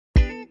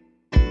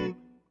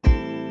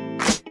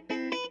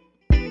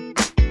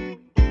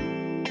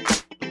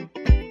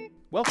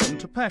Welcome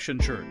to Passion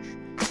Church.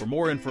 For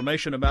more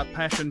information about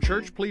Passion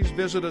Church, please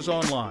visit us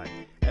online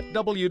at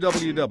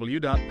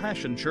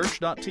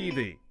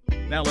www.passionchurch.tv.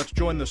 Now let's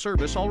join the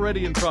service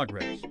already in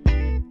progress.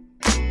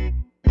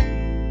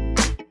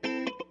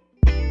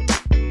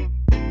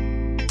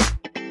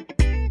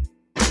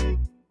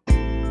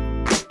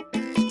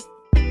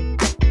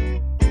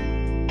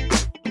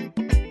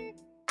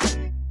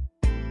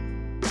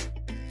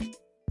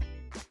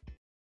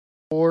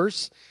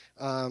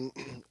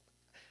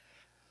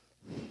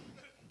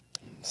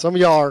 Some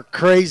of y'all are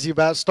crazy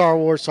about Star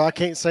Wars, so I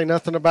can't say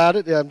nothing about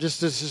it.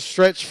 It's a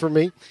stretch for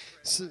me.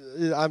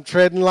 I'm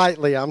treading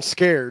lightly. I'm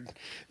scared.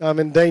 I'm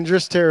in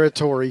dangerous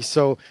territory.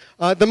 So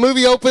the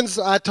movie opens.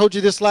 I told you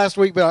this last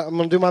week, but I'm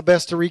going to do my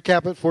best to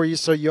recap it for you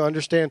so you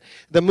understand.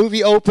 The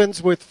movie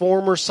opens with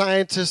former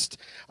scientist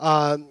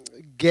Galen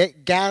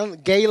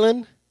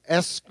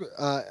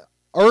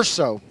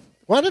Erso.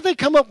 Why did they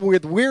come up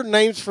with weird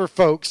names for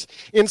folks?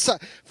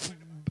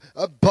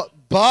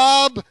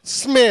 Bob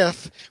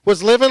Smith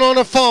was living on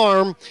a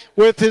farm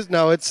with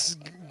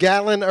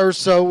Galen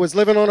Erso was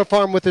living on a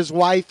farm with his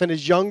wife and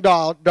his young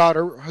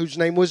daughter, whose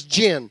name was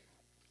Jen.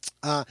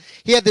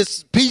 He had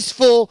this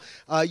peaceful,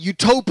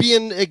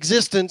 utopian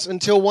existence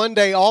until one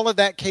day all of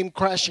that came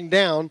crashing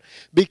down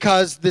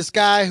because this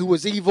guy who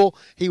was evil,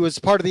 he was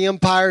part of the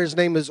Empire, his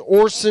name is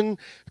Orson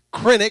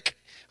Krennic,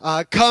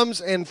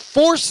 comes and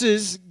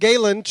forces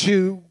Galen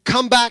to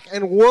come back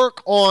and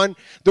work on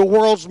the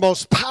world's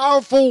most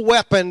powerful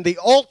weapon, the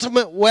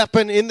ultimate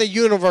weapon in the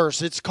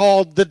universe. It's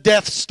called the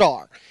Death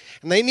Star.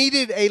 And they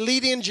needed a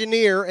lead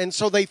engineer, and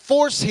so they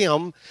force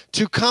him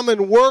to come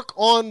and work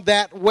on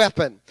that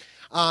weapon.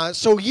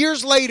 So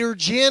years later,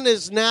 Jen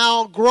is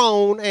now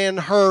grown, and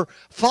her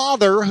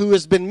father, who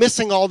has been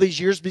missing all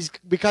these years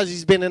because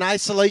he's been in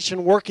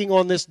isolation working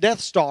on this Death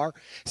Star,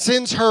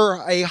 sends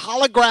her a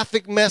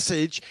holographic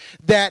message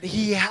that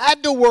he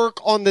had to work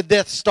on the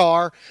Death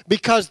Star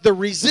because the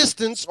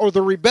resistance or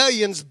the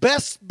rebellion's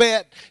best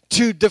bet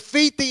to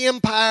defeat the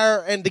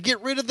Empire and to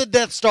get rid of the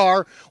Death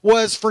Star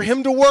was for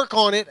him to work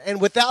on it,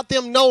 and without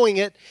them knowing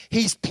it,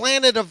 he's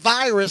planted a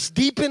virus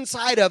deep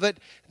inside of it.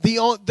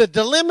 The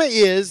dilemma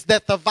is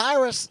that the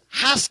virus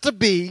has to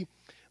be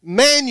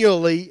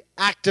manually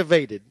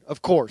activated,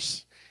 of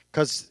course,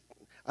 because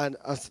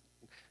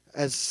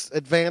as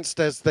advanced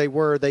as they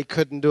were, they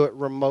couldn't do it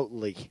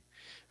remotely.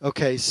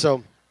 Okay,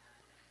 so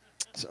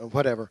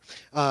whatever.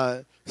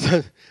 I'm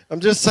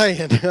just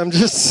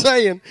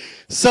saying.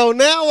 So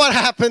now what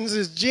happens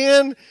is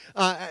Jen,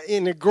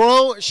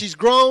 she's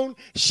grown.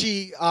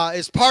 She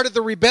is part of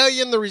the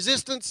rebellion, the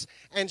resistance,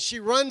 and she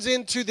runs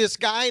into this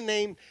guy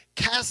named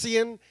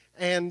Cassian,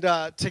 and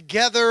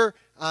together,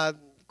 of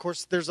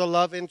course, there's a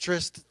love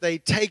interest. They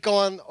take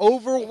on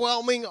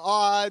overwhelming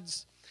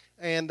odds,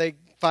 and they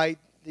fight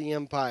the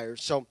Empire.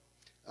 So,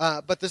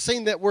 but the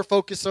scene that we're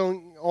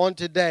focusing on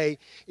today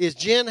is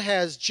Jen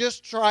has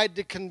just tried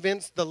to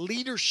convince the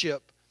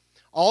leadership,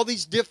 all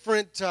these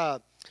different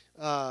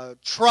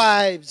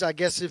tribes, I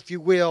guess, if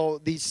you will,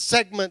 these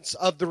segments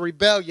of the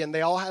rebellion.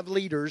 They all have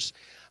leaders.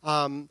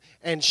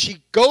 And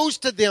she goes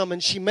to them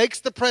and she makes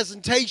the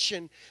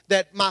presentation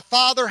that my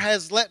father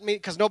has let me,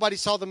 because nobody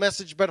saw the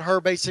message but her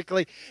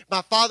basically,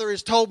 my father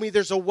has told me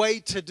there's a way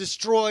to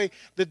destroy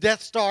the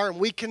Death Star and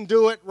we can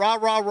do it, rah,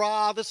 rah,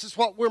 rah, this is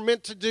what we're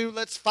meant to do,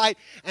 let's fight.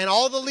 And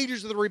all the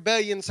leaders of the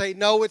rebellion say,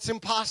 no, it's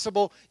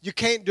impossible, you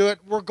can't do it,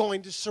 we're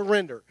going to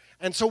surrender.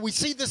 And so we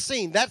see the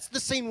scene. That's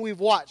the scene we've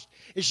watched.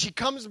 Is she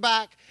comes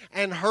back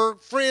and her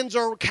friends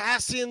are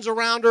Cassian's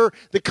around her.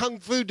 The kung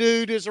fu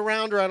dude is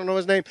around her. I don't know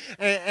his name.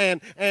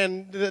 And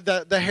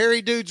the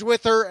hairy dude's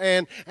with her.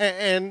 And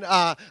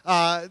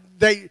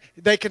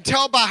they can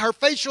tell by her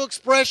facial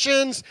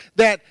expressions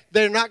that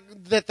they're not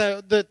that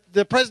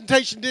the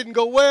presentation didn't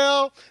go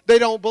well. They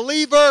don't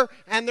believe her,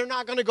 and they're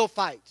not going to go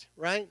fight,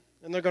 right?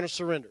 And they're going to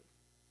surrender.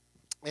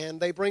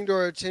 And they bring to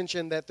her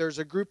attention that there's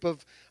a group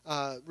of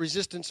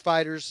resistance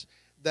fighters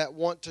that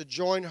want to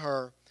join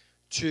her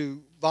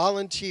to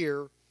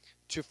volunteer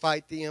to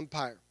fight the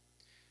Empire.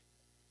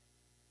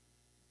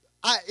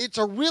 It's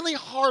a really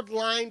hard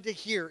line to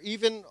hear,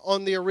 even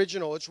on the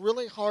original. It's a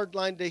really hard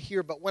line to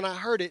hear, but when I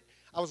heard it,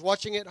 I was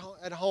watching it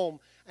at home,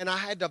 and I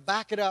had to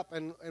back it up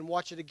and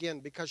watch it again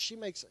because she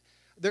makes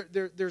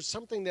there's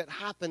something that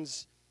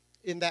happens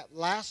in that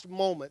last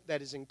moment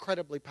that is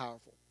incredibly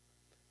powerful.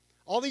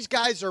 All these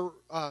guys are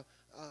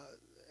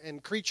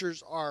and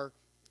creatures are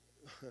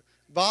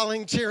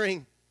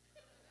volunteering.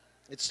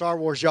 It's Star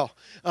Wars, y'all.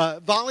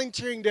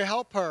 Volunteering to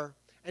help her.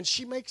 And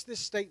she makes this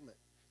statement.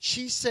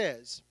 She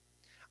says,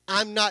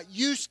 I'm not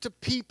used to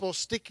people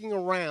sticking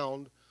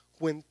around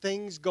when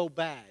things go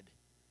bad.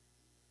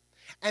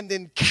 And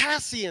then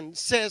Cassian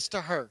says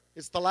to her,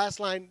 it's the last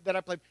line that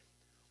I played,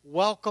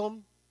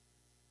 welcome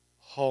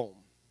home.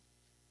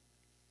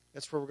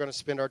 That's where we're going to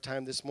spend our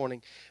time this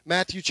morning.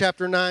 Matthew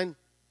chapter 9.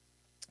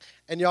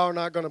 And y'all are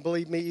not going to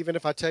believe me even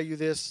if I tell you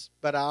this,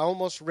 but I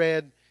almost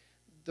read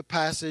the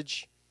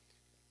passage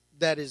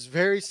that is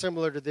very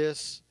similar to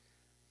this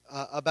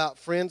about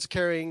friends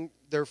carrying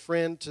their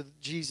friend to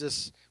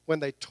Jesus when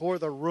they tore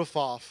the roof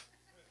off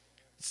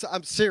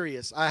I'm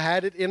serious. I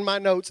had it in my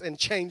notes and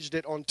changed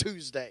it on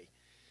Tuesday.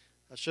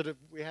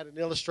 We had an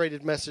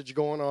illustrated message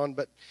going on,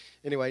 but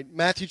anyway,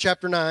 Matthew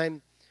chapter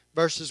 9,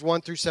 verses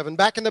 1 through 7.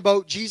 Back in the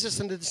boat, Jesus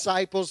and the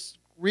disciples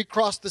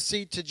recrossed the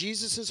sea to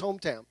Jesus'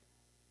 hometown.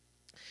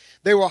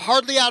 They were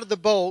hardly out of the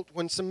boat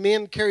when some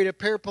men carried a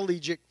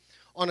paraplegic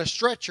on a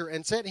stretcher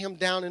and set him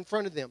down in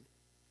front of them.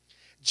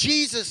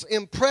 Jesus,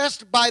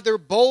 impressed by their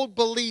bold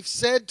belief,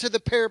 said to the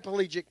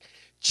paraplegic,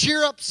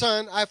 "Cheer up,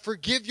 son, I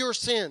forgive your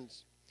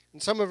sins."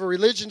 And some of the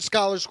religion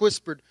scholars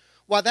whispered,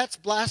 "Why, that's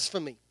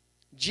blasphemy."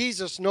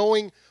 Jesus,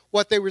 knowing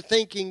what they were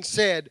thinking,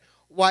 said,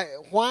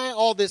 Why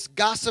all this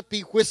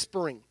gossipy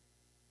whispering?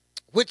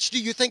 Which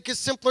do you think is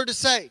simpler to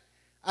say?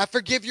 I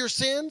forgive your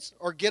sins,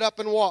 or get up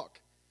and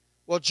walk?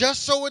 Well,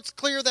 just so it's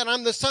clear that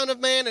I'm the Son of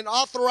Man and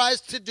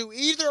authorized to do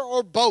either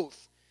or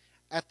both.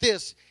 At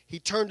this, he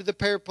turned to the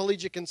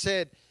paraplegic and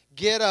said,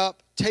 "Get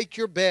up, take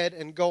your bed,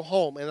 and go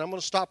home." And I'm going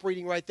to stop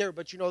reading right there,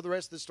 but you know the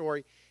rest of the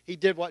story. He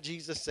did what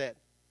Jesus said.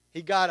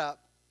 He got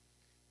up,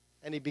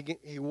 and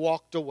he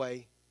walked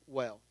away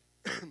well.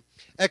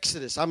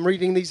 Exodus. I'm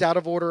reading these out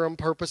of order on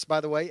purpose,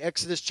 by the way.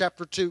 Exodus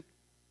chapter 2.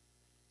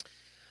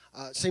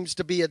 Seems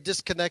to be a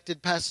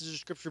disconnected passage of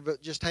Scripture,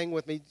 but just hang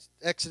with me.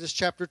 Exodus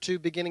chapter 2,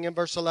 beginning in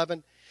verse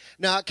 11.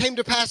 Now it came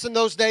to pass in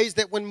those days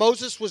that when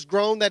Moses was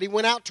grown, that he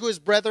went out to his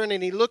brethren,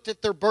 and he looked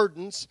at their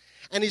burdens,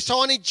 and he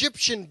saw an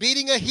Egyptian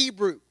beating a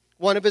Hebrew,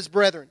 one of his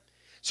brethren.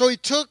 So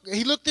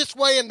he looked this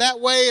way and that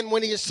way, and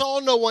when he saw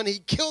no one, he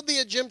killed the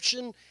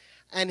Egyptian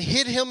and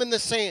hid him in the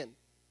sand.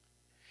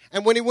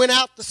 And when he went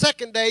out the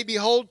second day,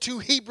 behold, 2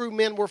 Hebrew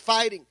men were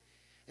fighting.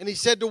 And he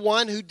said to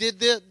one who did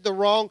the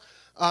wrong,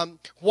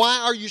 "Why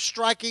are you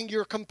striking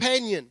your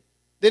companion?"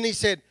 Then he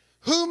said,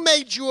 "Who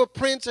made you a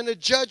prince and a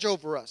judge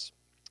over us?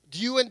 Do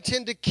you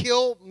intend to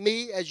kill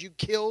me as you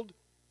killed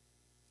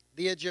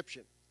the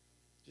Egyptian?"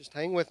 Just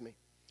hang with me.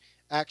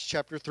 Acts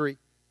chapter 3,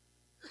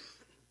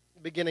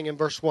 beginning in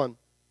verse 1.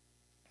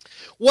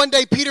 One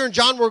day Peter and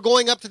John were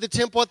going up to the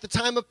temple at the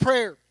time of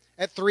prayer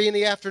at 3 in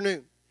the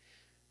afternoon.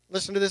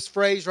 Listen to this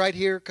phrase right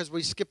here, because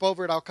we skip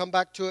over it. I'll come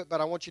back to it,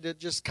 but I want you to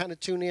just kind of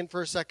tune in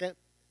for a second.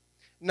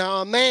 Now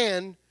a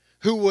man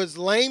who was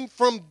lame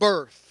from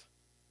birth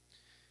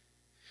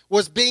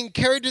was being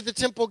carried to the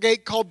temple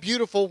gate called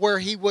Beautiful, where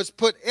he was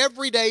put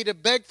every day to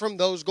beg from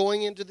those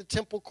going into the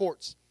temple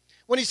courts.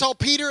 When he saw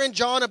Peter and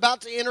John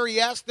about to enter,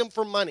 he asked them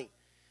for money.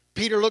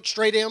 Peter looked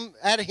straight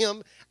at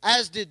him,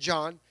 as did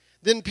John.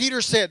 Then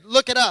Peter said,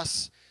 "Look at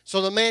us."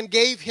 So the man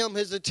gave him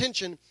his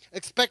attention,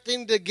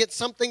 expecting to get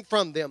something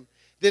from them.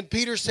 Then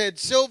Peter said,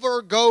 "Silver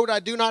or gold I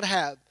do not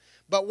have,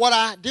 but what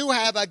I do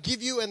have I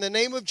give you. In the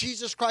name of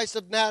Jesus Christ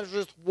of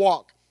Nazareth,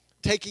 walk."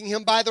 Taking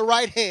him by the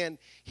right hand,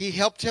 he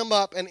helped him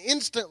up, and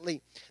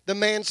instantly the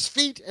man's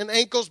feet and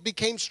ankles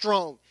became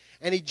strong.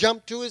 And he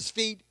jumped to his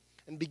feet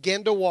and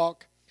began to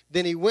walk.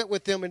 Then he went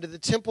with them into the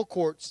temple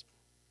courts,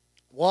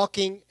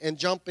 walking and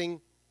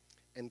jumping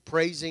and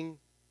praising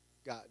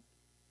God.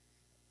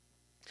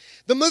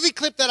 The movie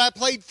clip that I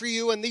played for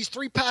you and these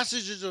 3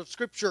 passages of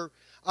Scripture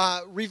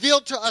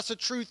revealed to us a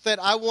truth that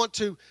I want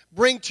to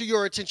bring to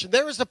your attention.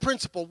 There is a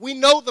principle. We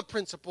know the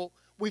principle.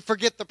 We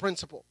forget the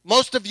principle.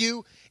 Most of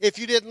you, if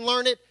you didn't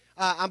learn it,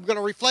 I'm going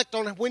to reflect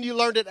on when you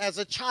learned it as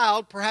a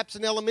child, perhaps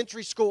in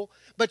elementary school,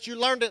 but you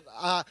learned it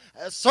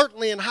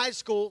certainly in high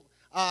school,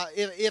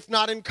 if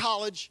not in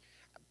college,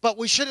 but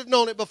we should have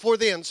known it before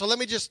then. So let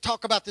me just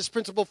talk about this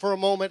principle for a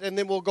moment, and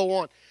then we'll go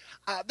on.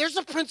 There's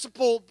a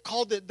principle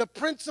called the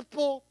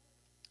principle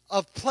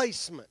of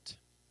placement.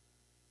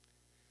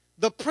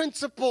 The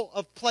principle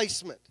of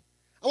placement.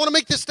 I want to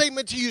make this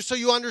statement to you so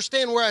you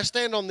understand where I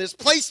stand on this.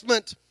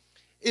 Placement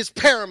is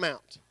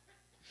paramount.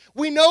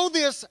 We know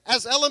this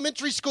as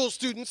elementary school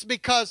students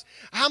because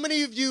how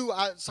many of you,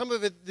 some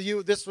of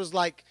you, this was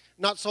like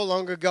not so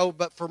long ago,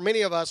 but for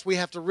many of us, we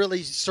have to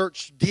really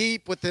search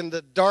deep within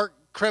the dark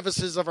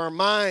crevices of our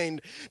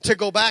mind to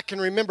go back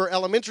and remember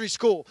elementary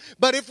school.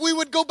 But if we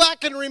would go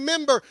back and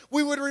remember,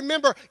 we would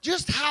remember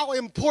just how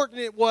important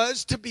it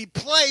was to be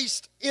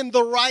placed in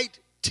the right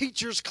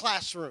teacher's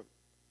classroom.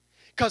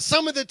 Because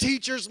some of the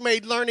teachers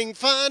made learning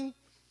fun,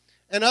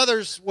 and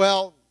others,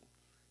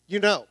 you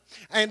know.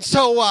 And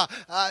so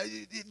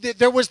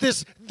there was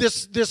this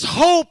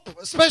hope,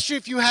 especially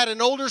if you had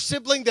an older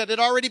sibling that had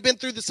already been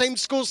through the same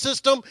school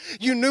system.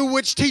 You knew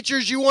which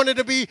teachers you wanted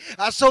to be.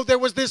 So there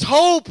was this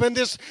hope and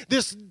this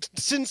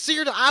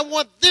sincere, I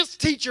want this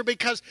teacher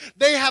because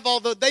they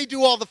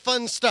do all the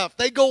fun stuff.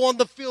 They go on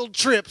the field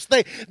trips.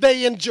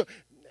 They enjoy.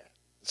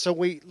 So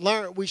we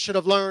should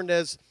have learned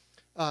as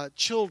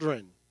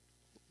children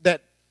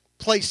that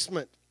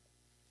placement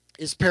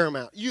is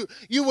paramount. You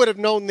would have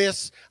known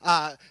this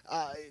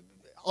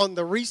on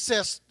the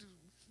recess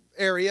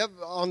area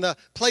on the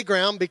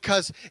playground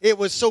because it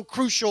was so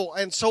crucial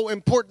and so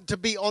important to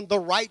be on the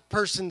right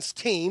person's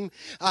team.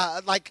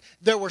 Like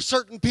there were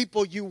certain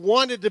people you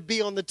wanted to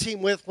be on the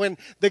team with when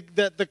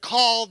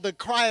the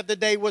cry of the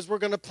day was we're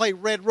going to play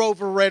Red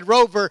Rover, Red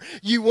Rover.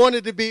 You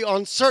wanted to be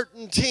on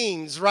certain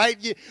teams,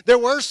 right? There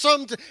were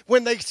some,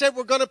 when they said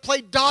we're going to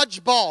play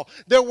dodgeball,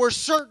 there were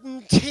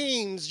certain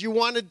teams you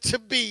wanted to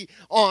be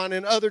on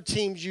and other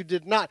teams you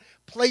did not.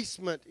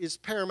 Placement is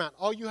paramount.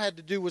 All you had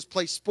to do was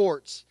play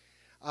sports.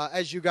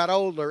 As you got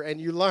older and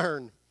you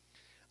learn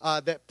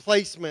that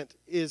placement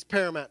is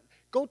paramount.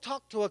 Go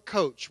talk to a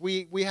coach.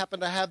 We happen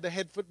to have the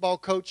head football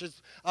coach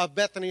of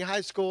Bethany High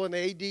School and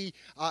the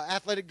AD,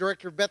 athletic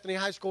director of Bethany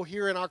High School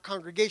here in our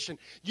congregation.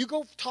 You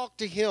go talk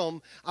to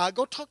him.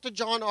 Go talk to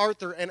John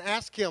Arthur and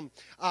ask him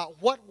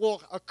what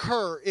will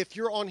occur if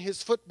you're on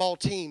his football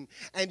team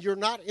and you're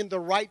not in the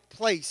right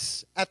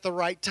place at the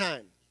right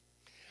time.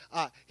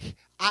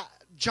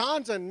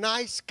 John's a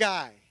nice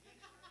guy.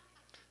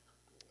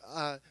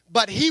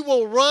 But he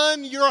will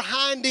run your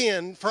hind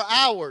end for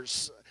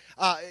hours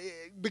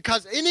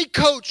because any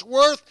coach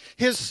worth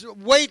his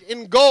weight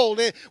in gold,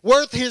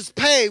 worth his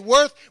pay,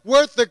 worth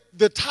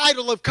the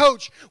title of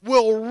coach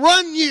will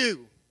run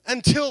you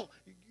until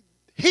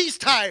he's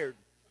tired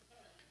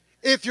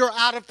if you're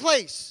out of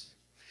place.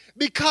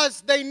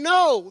 Because they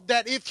know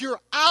that if you're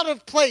out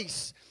of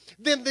place,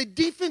 then the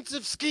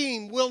defensive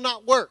scheme will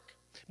not work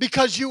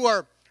because you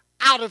are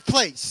out of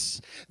place.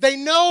 They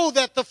know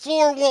that the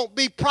floor won't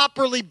be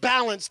properly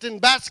balanced in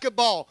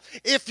basketball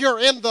if you're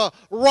in the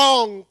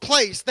wrong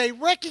place. They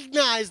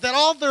recognize that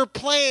all their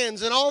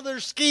plans and all their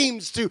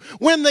schemes to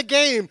win the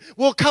game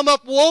will come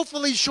up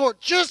woefully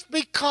short just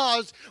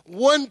because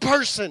one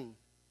person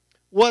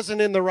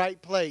wasn't in the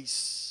right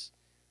place.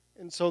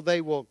 And so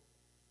they will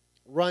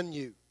run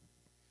you.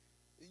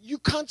 You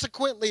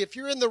consequently, if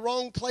you're in the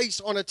wrong place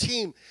on a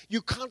team,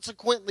 you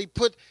consequently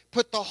put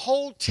the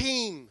whole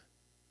team,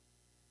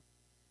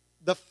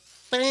 the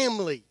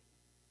family,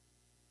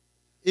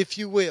 if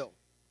you will,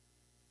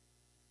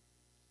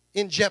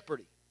 in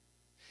jeopardy.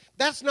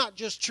 That's not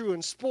just true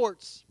in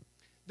sports.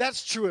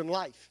 That's true in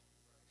life.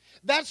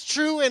 That's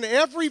true in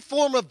every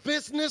form of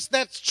business.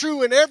 That's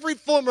true in every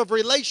form of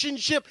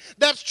relationship.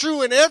 That's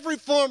true in every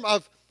form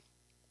of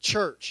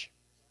church.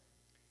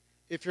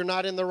 If you're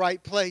not in the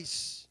right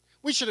place.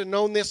 We should have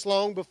known this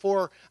long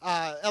before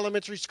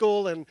elementary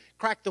school and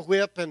Crack the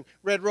Whip and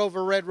Red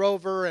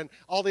Rover, and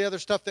all the other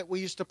stuff that we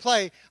used to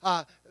play.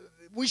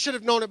 We should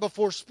have known it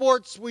before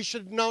sports. We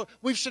should have known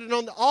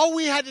that all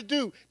we had to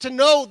do to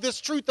know this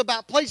truth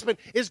about placement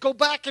is go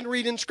back and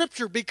read in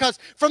Scripture, because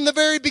from the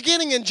very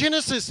beginning in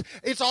Genesis,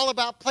 it's all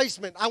about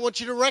placement. I want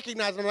you to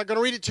recognize, I'm not going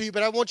to read it to you,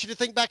 but I want you to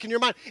think back in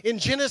your mind. In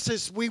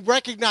Genesis, we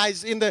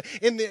recognize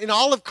in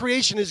all of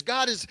creation as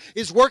God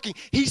is working,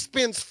 He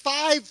spends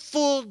 5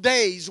 full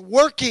days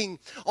working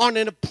on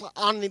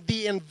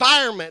the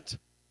environment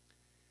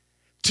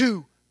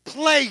to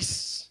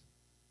place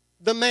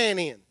the man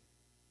in.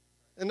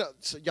 And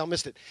so y'all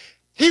missed it.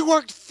 He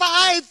worked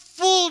 5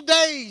 full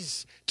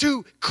days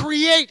to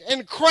create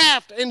and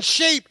craft and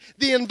shape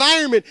the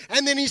environment.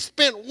 And then he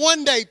spent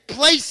 1 day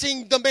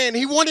placing the man.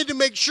 He wanted to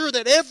make sure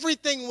that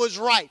everything was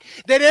right,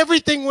 that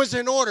everything was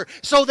in order,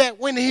 so that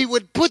when he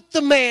would put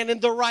the man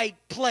in the right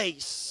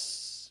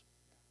place,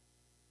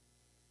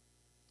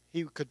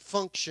 he could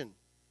function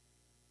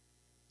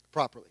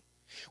properly.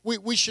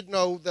 We should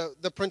know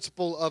the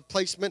principle of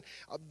placement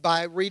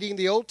by reading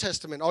the Old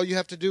Testament. All you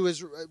have to do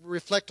is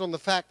reflect on the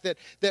fact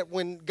that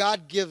when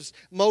God gives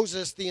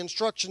Moses the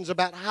instructions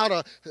about how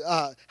to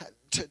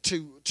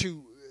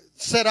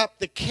set up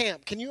the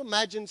camp. Can you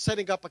imagine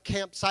setting up a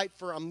campsite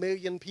for 1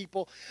 million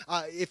people?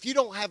 If you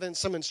don't have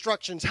some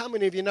instructions, how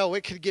many of you know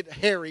it could get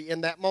hairy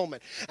in that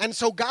moment? And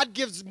so God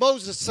gives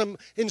Moses some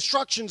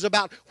instructions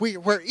about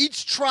where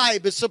each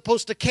tribe is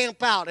supposed to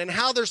camp out and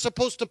how they're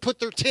supposed to put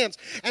their tents.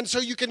 And so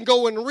you can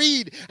go and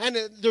read, and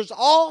there's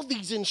all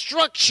these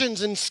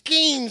instructions and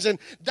schemes, and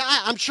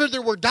I'm sure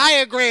there were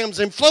diagrams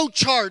and flow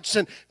charts,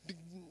 and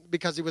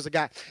because he was a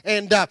guy,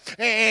 and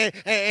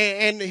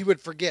he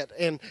would forget,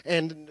 and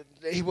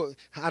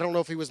I don't know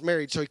if he was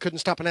married, so he couldn't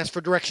stop and ask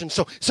for directions.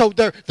 So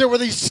there were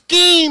these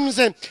schemes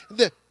and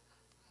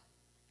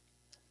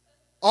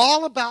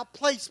all about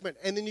placement.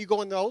 And then you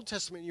go in the Old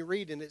Testament and you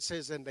read, and it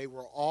says, and they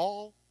were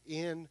all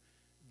in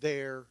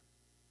their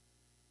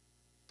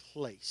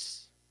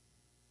place.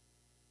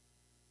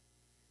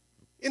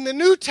 In the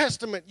New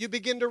Testament, you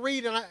begin to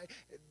read, and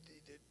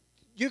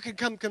you can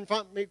come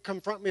confront me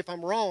if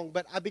I'm wrong,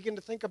 but I begin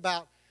to think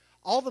about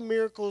all the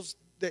miracles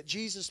that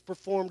Jesus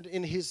performed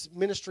in his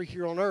ministry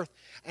here on earth,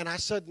 and I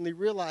suddenly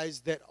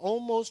realized that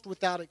almost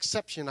without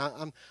exception,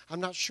 I'm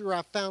not sure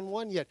I found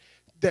one yet,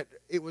 that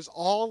it was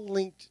all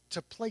linked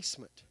to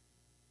placement.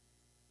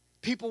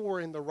 People were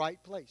in the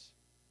right place.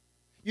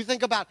 You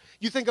think about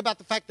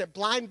the fact that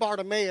blind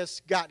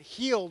Bartimaeus got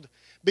healed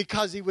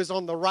because he was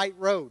on the right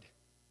road.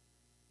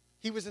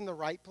 He was in the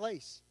right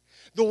place.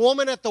 The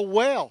woman at the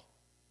well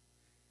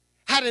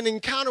had an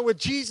encounter with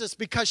Jesus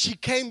because she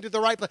came to the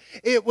right place.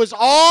 It was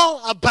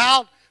all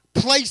about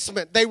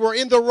placement. They were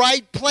in the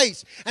right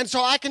place. And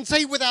so I can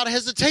say without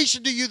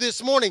hesitation to you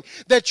this morning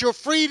that your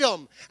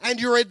freedom and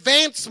your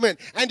advancement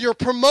and your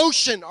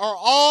promotion are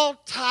all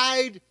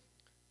tied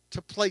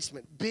to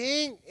placement.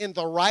 Being in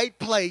the right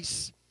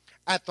place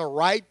at the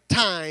right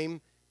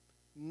time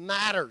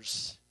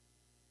matters.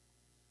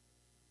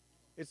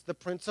 It's the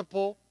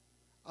principle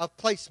of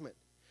placement.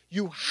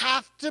 You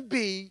have to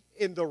be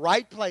in the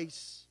right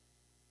place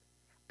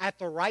at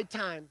the right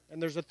time.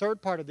 And there's a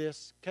third part of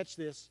this. Catch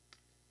this.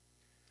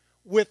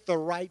 With the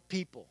right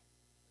people.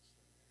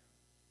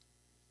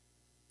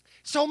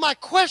 So my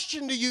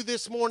question to you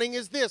this morning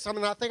is this.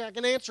 I think I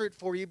can answer it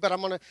for you, but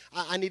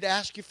I need to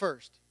ask you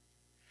first.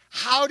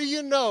 How do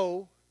you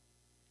know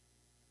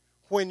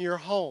when you're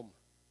home?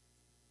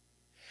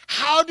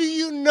 How do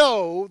you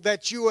know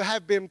that you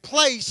have been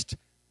placed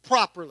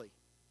properly?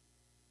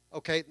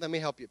 Okay, let me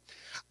help you.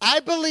 I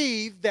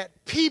believe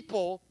that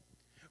people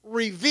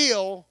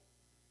reveal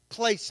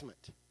placement.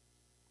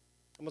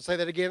 I'm going to say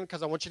that again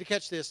because I want you to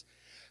catch this.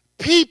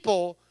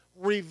 People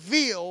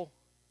reveal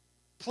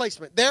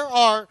placement. There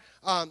are,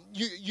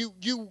 you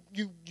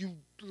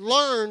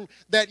learn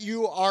that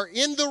you are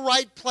in the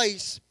right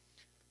place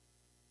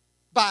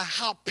by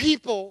how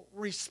people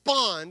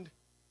respond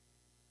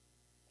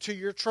to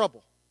your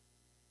trouble.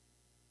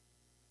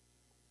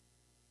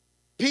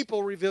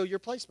 People reveal your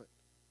placement.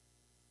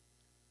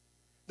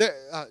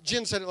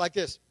 Jen said it like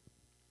this.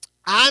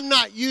 I'm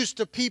not used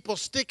to people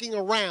sticking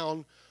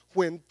around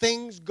when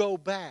things go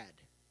bad.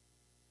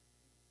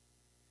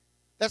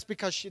 That's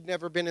because she'd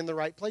never been in the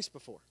right place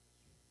before.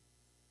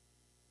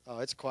 Oh,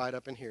 it's quiet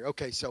up in here.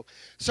 Okay, so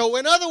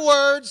in other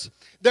words,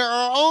 there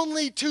are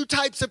only two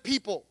types of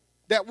people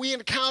that we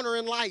encounter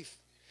in life.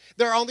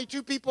 There are only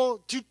two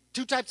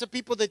types of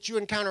people that you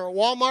encounter at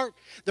Walmart.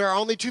 There are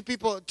only two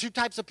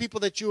types of people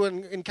that you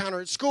encounter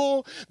at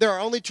school. There are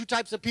only two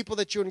types of people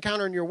that you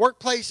encounter in your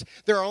workplace.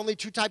 There are only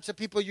two types of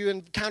people you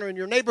encounter in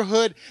your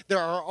neighborhood. There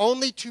are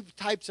only two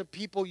types of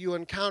people you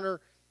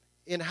encounter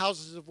in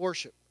houses of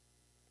worship.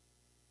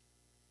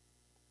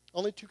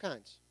 Only two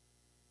kinds.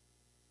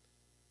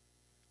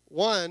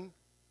 One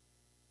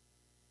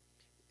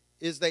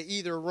is they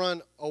either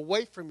run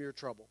away from your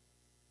trouble,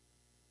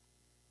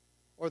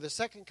 or the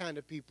second kind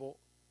of people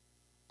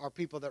are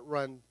people that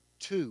run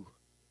to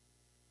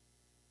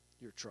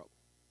your trouble.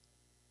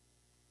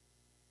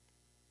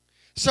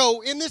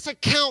 So in this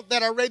account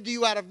that I read to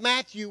you out of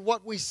Matthew,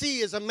 what we see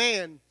is a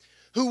man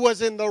who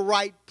was in the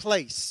right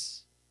place.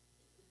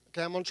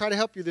 Okay, I'm going to try to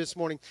help you this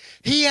morning.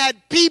 He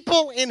had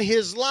people in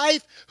his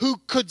life who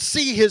could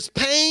see his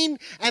pain,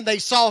 and they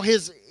saw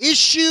his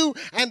issue,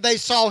 and they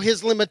saw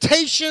his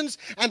limitations,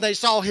 and they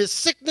saw his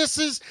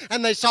sicknesses,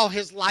 and they saw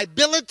his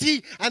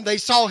liability, and they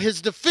saw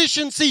his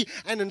deficiency,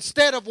 and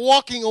instead of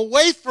walking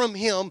away from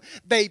him,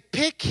 they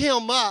pick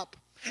him up,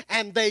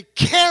 and they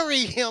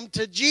carry him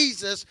to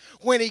Jesus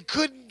when he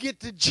couldn't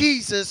get to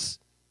Jesus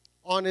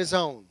on his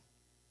own.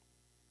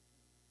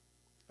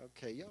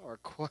 Okay, y'all are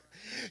quiet.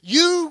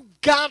 You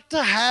got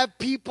to have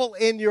people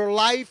in your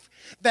life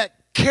that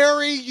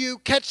carry you,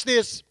 catch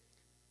this,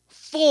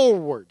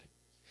 forward.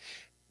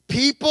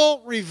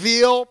 People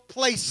reveal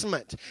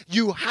placement.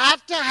 You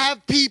have to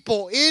have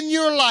people in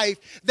your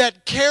life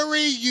that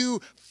carry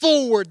you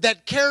forward,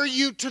 that carry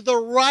you to the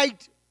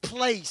right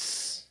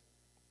place.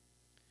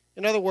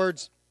 In other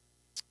words,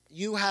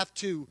 you have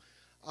to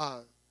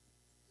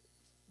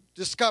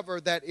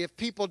discover that if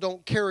people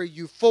don't carry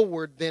you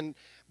forward, then,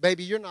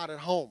 baby, you're not at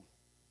home.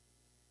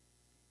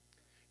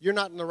 You're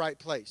not in the right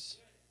place.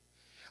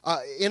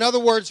 In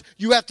other words,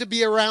 you have to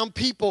be around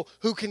people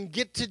who can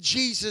get to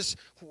Jesus,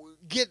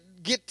 get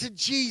to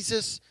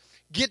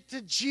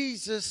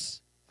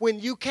Jesus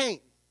when you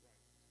can't.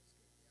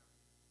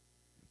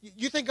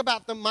 You think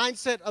about the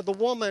mindset of the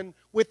woman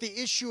with the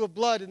issue of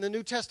blood in the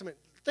New Testament.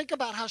 Think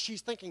about how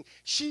she's thinking.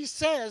 She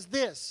says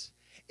this,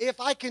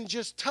 if I can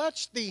just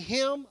touch the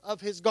hem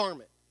of his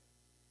garment.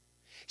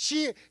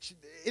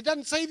 It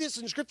doesn't say this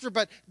in Scripture,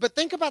 but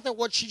think about that,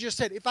 what she just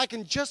said. If I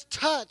can just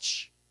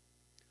touch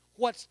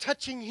what's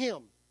touching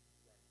him.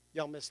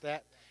 Y'all missed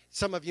that.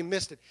 Some of you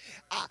missed it.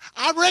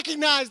 I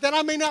recognize that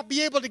I may not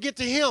be able to get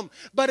to him,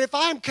 but if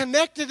I'm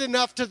connected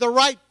enough to the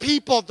right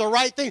people, the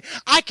right thing,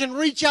 I can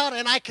reach out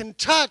and I can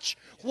touch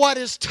what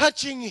is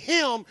touching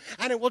him,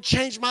 and it will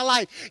change my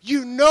life.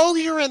 You know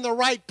you're in the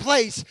right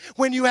place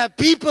when you have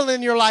people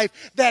in your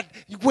life that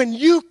when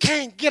you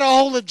can't get a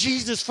hold of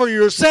Jesus for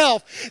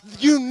yourself,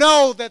 you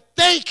know that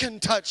they can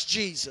touch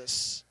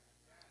Jesus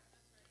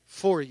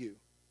for you.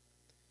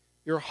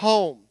 Your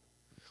home.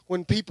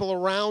 When people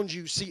around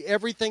you see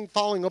everything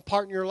falling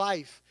apart in your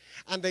life,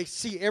 and they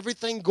see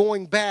everything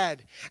going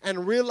bad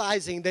and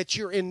realizing that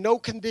you're in no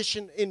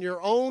condition in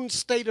your own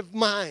state of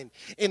mind,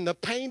 in the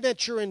pain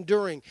that you're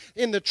enduring,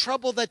 in the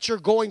trouble that you're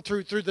going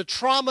through the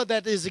trauma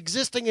that is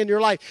existing in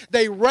your life,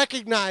 they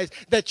recognize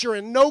that you're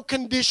in no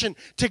condition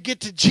to get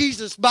to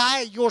Jesus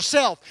by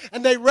yourself.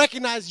 And they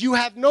recognize you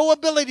have no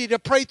ability to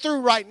pray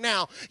through right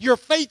now. Your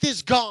faith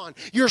is gone.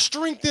 Your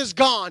strength is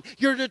gone.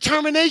 Your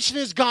determination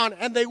is gone.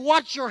 And they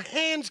watch your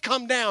hands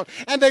come down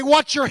and they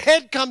watch your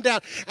head come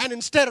down. And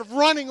instead of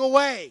running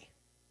away,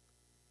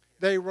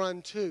 they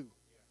run too.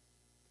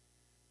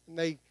 And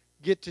they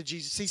get to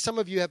Jesus. See, some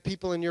of you have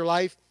people in your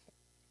life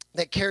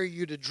that carry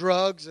you to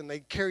drugs, and they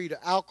carry you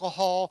to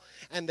alcohol,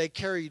 and they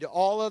carry you to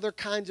all other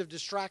kinds of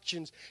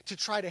distractions to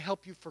try to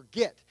help you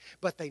forget.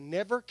 But they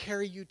never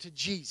carry you to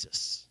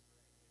Jesus.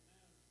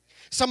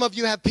 Some of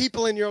you have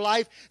people in your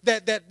life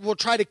that will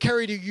try to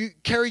carry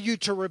you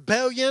to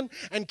rebellion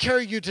and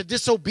carry you to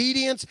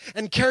disobedience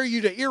and carry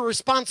you to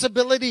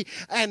irresponsibility,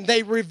 and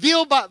they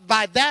reveal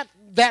by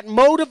that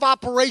mode of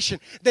operation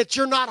that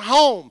you're not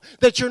home,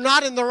 that you're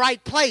not in the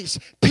right place.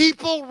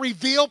 People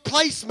reveal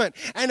placement.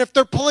 And if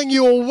they're pulling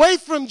you away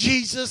from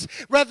Jesus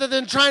rather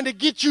than trying to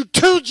get you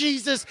to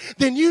Jesus,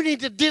 then you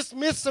need to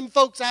dismiss some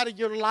folks out of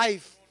your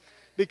life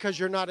because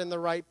you're not in the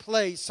right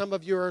place. Some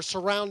of you are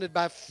surrounded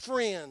by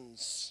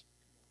friends,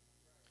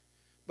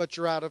 but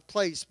you're out of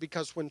place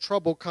because when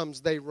trouble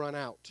comes, they run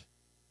out.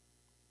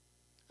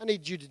 I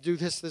need you to do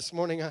this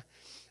morning.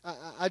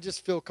 I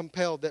just feel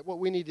compelled that what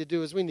we need to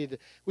do is we need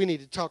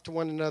to talk to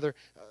one another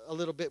a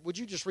little bit. Would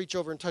you just reach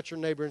over and touch your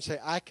neighbor and say,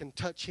 I can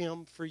touch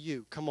him for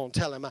you? Come on,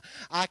 tell him.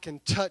 I can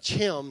touch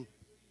him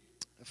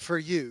for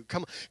you.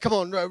 Come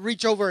on,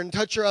 reach over and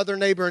touch your other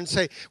neighbor and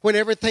say, when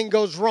everything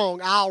goes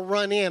wrong, I'll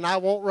run in, I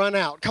won't run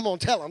out. Come on,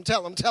 tell him.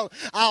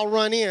 I'll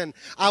run in,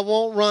 I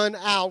won't run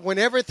out. When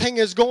everything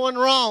is going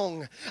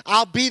wrong,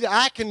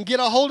 I can get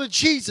a hold of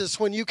Jesus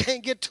when you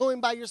can't get to him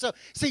by yourself.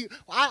 See,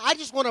 I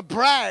just want to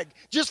brag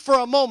just for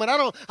a moment. I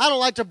don't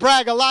like to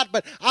brag a lot,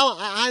 but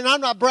I'm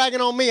not bragging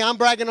on me, I'm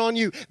bragging on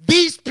you.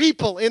 These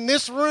people in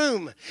this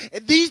room,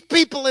 these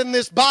people in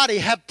this body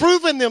have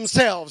proven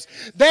themselves.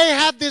 They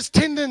have this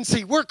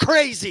tendency. We're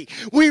crazy.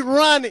 We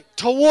run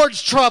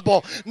towards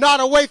trouble, not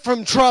away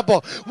from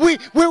trouble.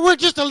 We're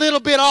just a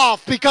little bit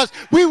off because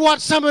we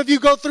watch some of you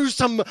go through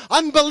some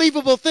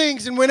unbelievable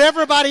things, and when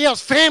everybody else,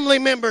 family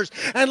members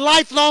and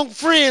lifelong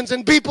friends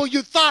and people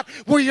you thought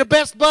were your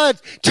best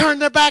buds,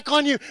 turned their back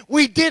on you,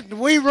 we didn't.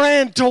 We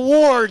ran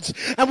towards,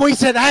 and we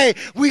said, hey,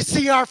 we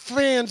see our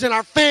friends and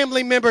our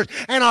family members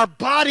and our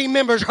body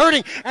members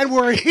hurting, and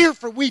we're here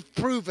for, we've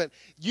proven.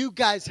 You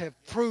guys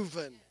have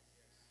proven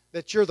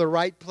that you're the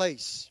right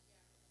place.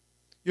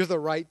 You're the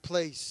right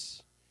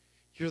place.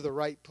 You're the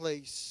right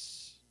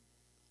place.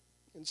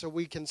 And so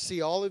we can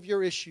see all of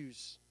your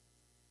issues.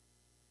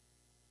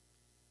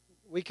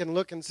 We can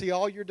look and see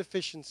all your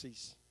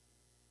deficiencies.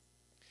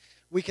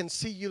 We can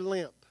see you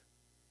limp.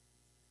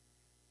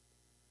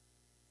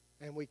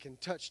 And we can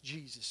touch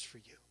Jesus for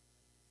you.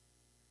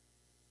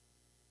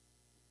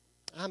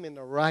 I'm in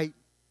the right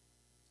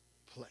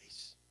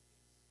place.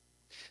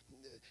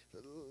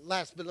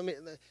 Last, but let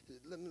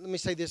me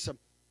say this.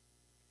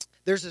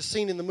 There's a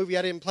scene in the movie,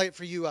 I didn't play it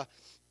for you,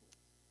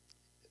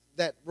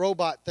 that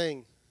robot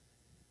thing.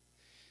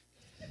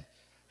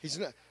 He's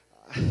not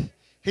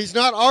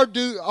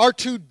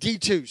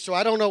R2-D2, so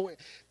I don't know.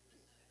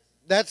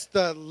 That's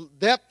the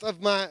depth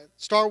of my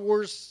Star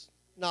Wars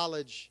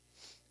knowledge.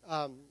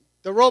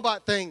 The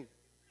robot thing.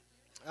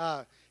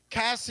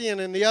 Cassian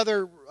and the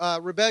other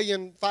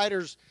rebellion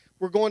fighters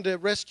were going to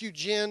rescue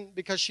Jyn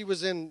because she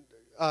was in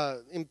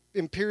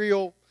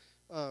Imperial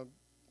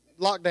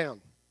lockdown.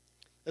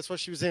 That's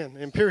what she was in,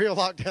 Imperial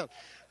lockdown.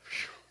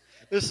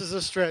 This is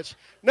a stretch.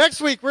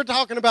 Next week, we're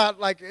talking about,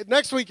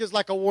 next week is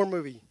like a war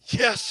movie.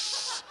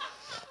 Yes.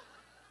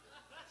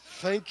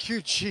 Thank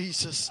you,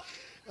 Jesus.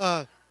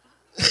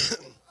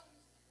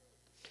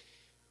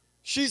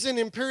 She's in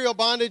Imperial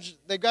bondage.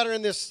 They got her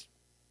in this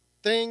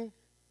thing.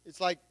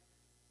 It's like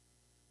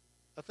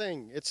a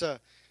thing. It's a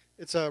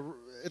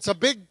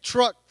big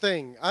truck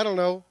thing. I don't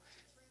know.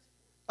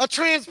 A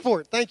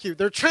transport. Thank you.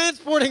 They're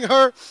transporting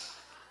her.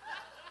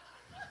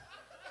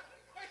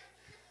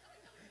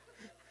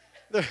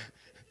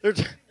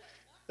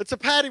 It's a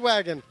paddy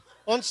wagon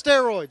on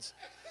steroids.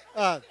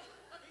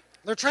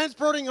 They're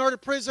transporting her to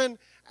prison,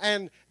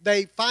 and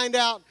they find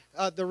out,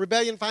 the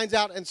rebellion finds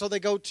out, and so they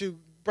go to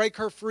break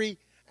her free.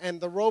 And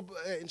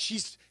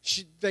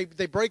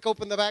they break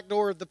open the back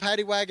door of the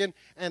paddy wagon,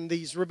 and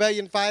these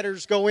rebellion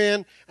fighters go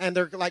in, and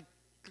they're like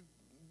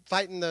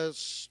fighting the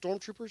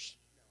stormtroopers.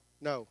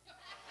 No,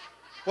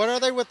 what are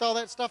they with all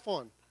that stuff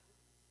on?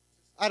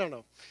 I don't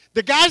know.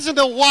 The guys in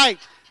the white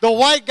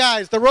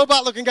guys, the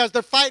robot-looking guys,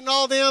 they're fighting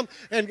all them,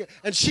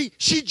 and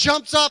she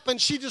jumps up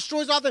and she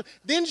destroys all them.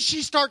 Then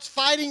she starts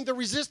fighting the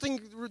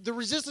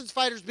resistance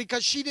fighters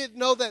because she didn't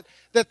know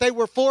that they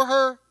were for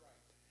her.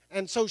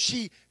 And so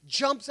she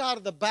jumps out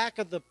of the back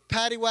of the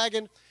paddy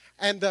wagon,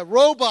 and the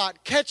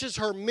robot catches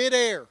her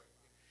midair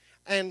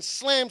and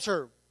slams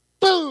her,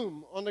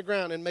 boom, on the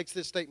ground and makes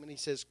this statement. He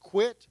says,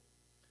 quit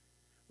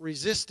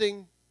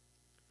resisting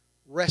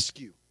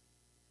rescue.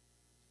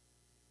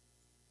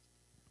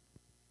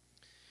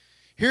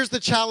 Here's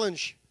the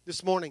challenge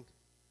this morning.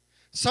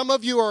 Some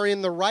of you are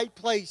in the right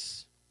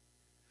place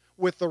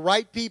with the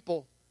right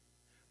people,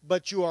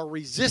 but you are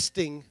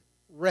resisting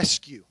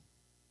rescue.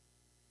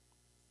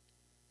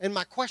 And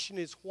my question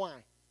is, why?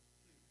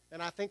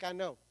 And I think I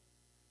know.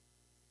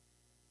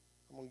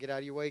 I'm going to get out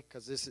of your way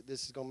because this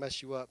is going to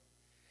mess you up.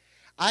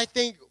 I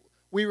think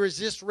we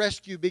resist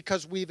rescue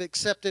because we've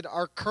accepted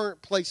our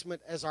current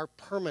placement as our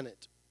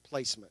permanent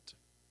placement.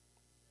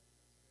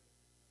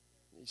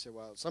 You say,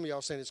 well, some of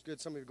y'all saying it's good.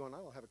 Some of you are going, I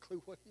don't have a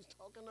clue what he's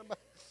talking about.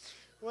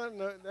 Well,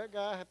 no, that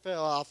guy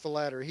fell off the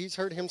ladder. He's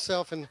hurt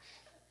himself. And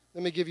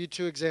let me give you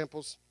two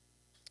examples.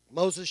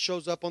 Moses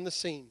shows up on the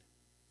scene,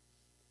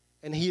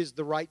 and he is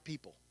the right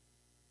people.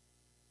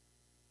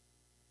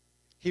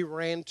 He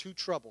ran to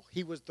trouble.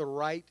 He was the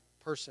right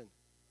person.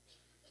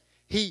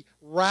 He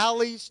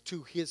rallies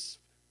to his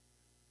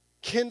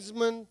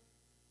kinsmen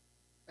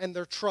and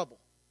their trouble.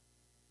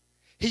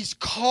 He's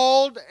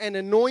called and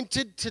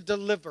anointed to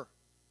deliver.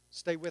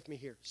 Stay with me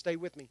here. Stay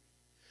with me.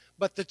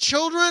 But the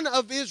children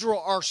of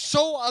Israel are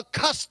so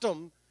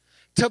accustomed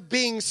to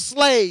being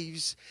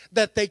slaves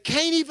that they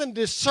can't even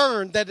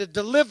discern that a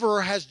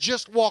deliverer has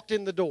just walked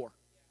in the door.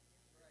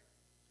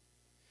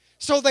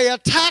 So they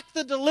attack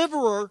the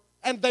deliverer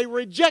and they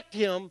reject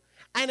him,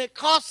 and it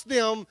costs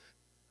them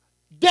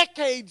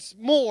decades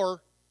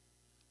more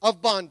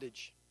of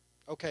bondage.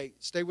 Okay,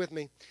 stay with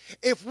me.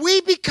 If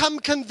we become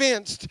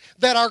convinced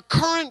that our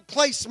current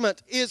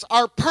placement is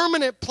our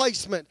permanent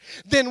placement,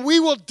 then we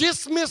will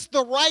dismiss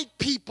the right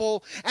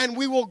people and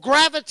we will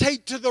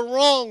gravitate to the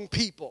wrong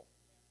people.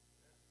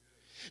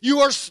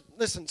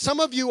 Listen, some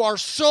of you are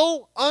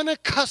so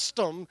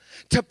unaccustomed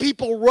to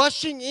people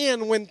rushing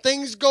in when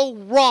things go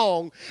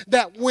wrong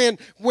that when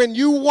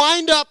you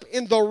wind up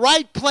in the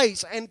right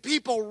place and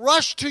people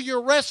rush to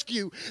your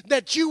rescue,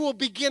 that you will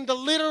begin to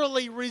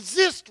literally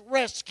resist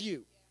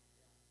rescue.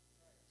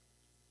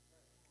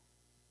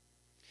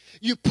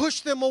 You push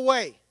them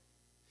away.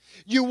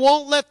 You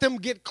won't let them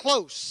get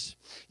close.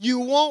 You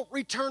won't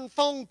return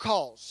phone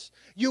calls.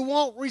 You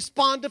won't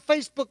respond to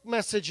Facebook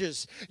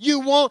messages.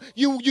 You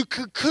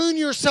cocoon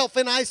yourself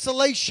in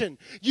isolation.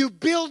 You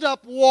build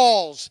up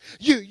walls.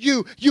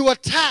 You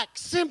attack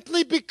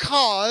simply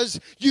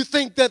because you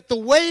think that the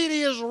way it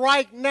is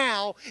right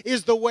now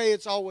is the way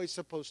it's always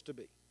supposed to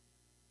be.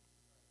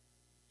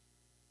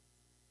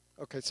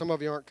 Okay, some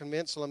of you aren't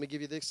convinced, so let me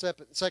give you the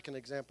second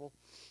example.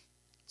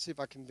 Let's see if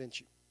I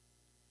convince you.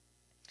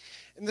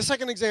 In the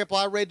second example,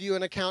 I read to you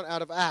an account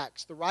out of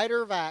Acts. The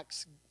writer of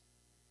Acts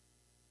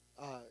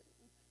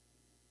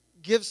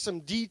gives some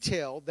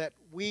detail that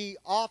we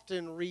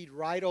often read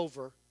right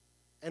over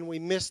and we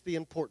miss the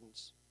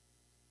importance.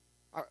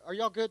 Are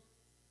y'all good?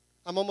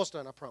 I'm almost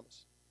done, I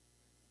promise.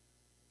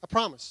 I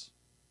promise.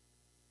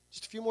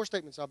 Just a few more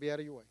statements, I'll be out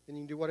of your way. Then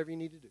you can do whatever you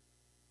need to do.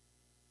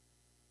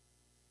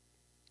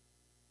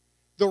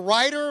 The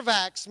writer of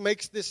Acts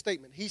makes this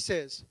statement. He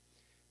says,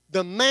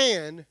 the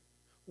man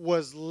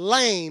was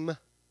lame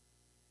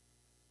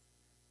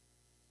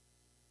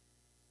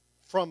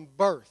from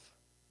birth.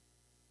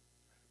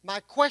 My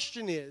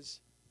question is,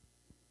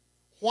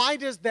 why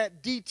does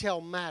that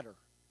detail matter?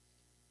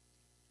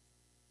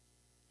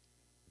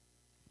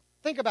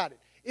 Think about it.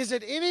 Is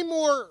it any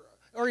more,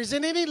 or is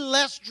it any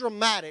less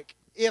dramatic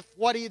if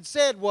what he had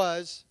said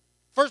was,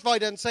 first of all, he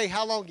doesn't say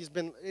how long he's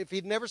been, if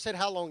he'd never said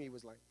how long he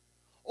was lame.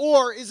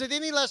 Or is it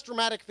any less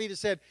dramatic if he'd have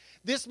said,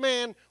 this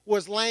man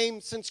was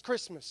lame since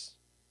Christmas?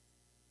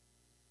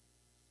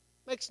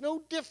 Makes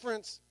no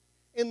difference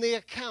in the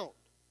account.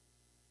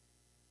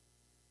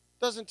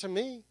 Doesn't to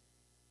me,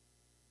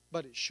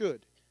 but it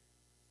should.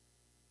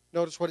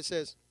 Notice what it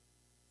says.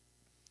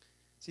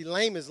 See,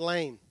 lame is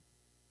lame.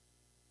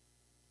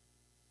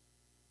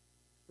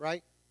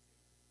 Right?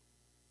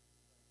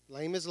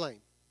 Lame is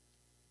lame.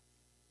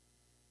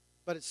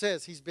 But it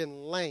says he's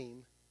been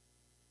lame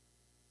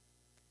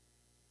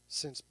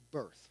since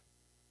birth.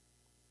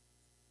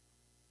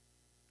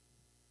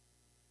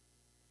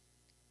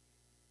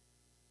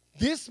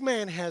 This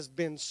man has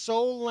been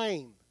so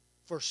lame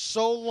for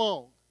so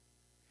long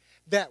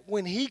that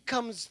when he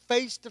comes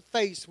face to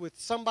face with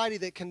somebody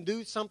that can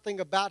do something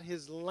about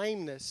his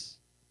lameness,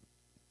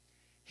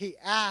 he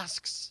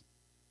asks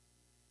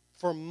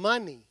for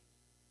money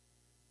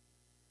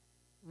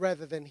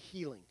rather than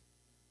healing.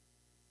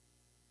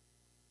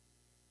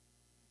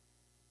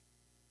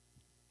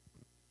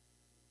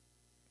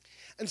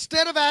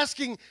 Instead of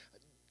asking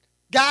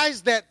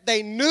guys that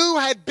they knew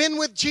had been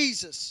with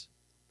Jesus,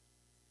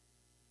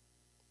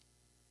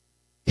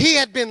 he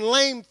had been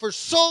lame for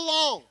so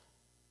long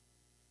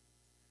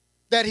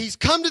that he's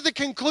come to the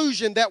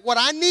conclusion that what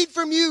I need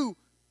from you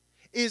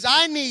is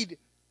I need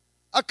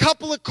a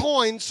couple of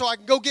coins so I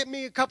can go get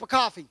me a cup of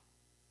coffee.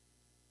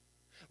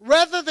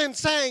 Rather than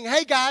saying,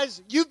 hey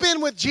guys, you've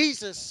been with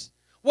Jesus.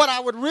 What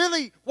I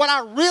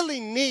really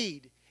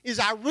need is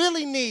I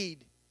really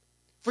need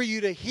for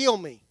you to heal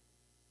me.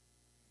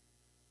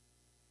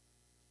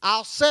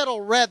 I'll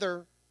settle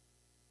rather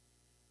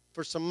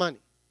for some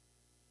money.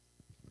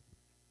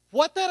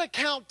 What that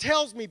account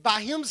tells me,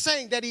 by him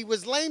saying that he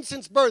was lame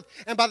since birth,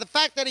 and by the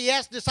fact that he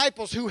asked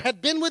disciples who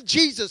had been with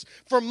Jesus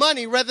for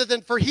money rather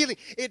than for healing,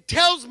 it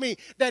tells me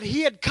that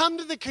he had come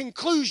to the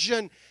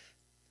conclusion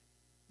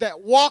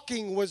that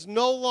walking was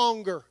no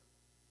longer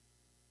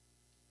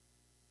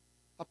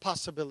a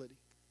possibility.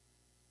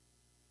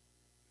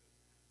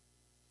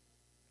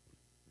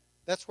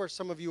 That's where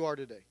some of you are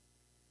today.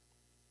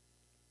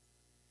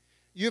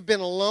 You've been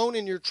alone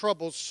in your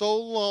troubles so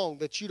long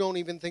that you don't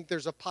even think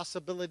there's a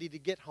possibility to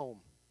get home.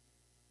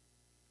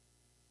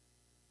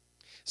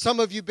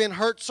 Some of you have been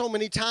hurt so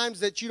many times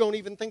that you don't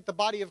even think the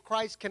body of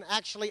Christ can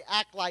actually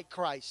act like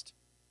Christ.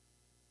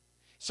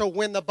 So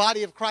when the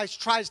body of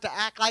Christ tries to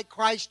act like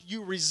Christ,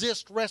 you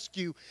resist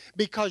rescue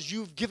because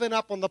you've given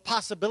up on the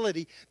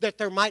possibility that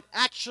there might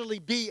actually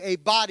be a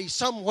body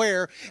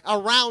somewhere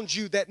around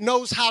you that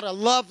knows how to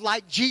love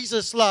like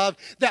Jesus loved,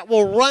 that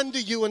will run to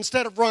you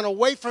instead of run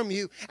away from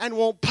you, and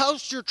won't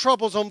post your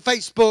troubles on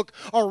Facebook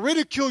or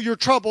ridicule your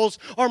troubles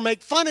or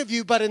make fun of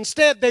you, but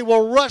instead they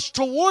will rush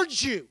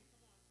towards you.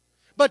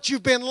 But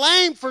you've been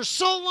lame for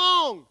so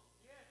long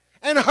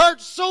and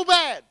hurt so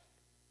bad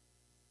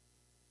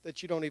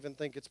that you don't even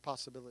think it's a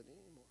possibility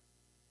anymore.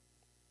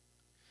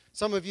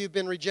 Some of you have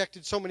been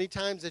rejected so many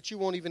times that you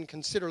won't even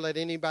consider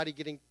letting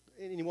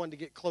anyone to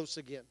get close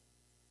again.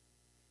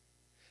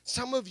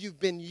 Some of you have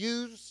been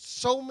used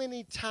so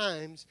many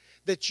times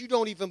that you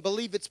don't even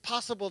believe it's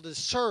possible to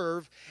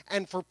serve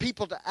and for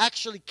people to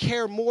actually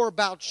care more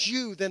about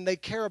you than they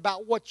care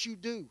about what you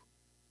do.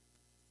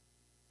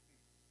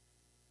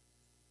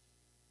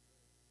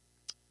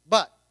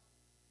 But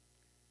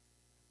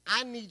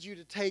I need you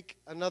to take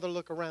another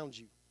look around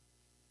you.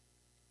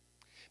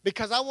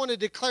 Because I want to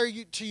declare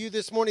to you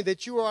this morning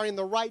that you are in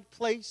the right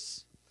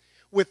place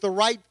with the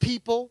right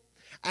people.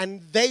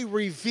 And they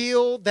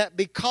reveal that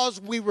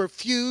because we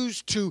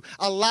refuse to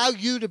allow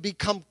you to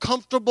become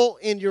comfortable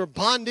in your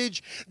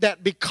bondage,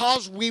 that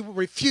because we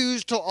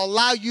refuse to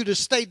allow you to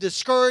stay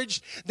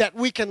discouraged, that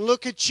we can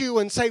look at you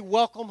and say,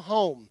 welcome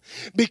home.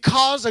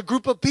 Because a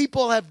group of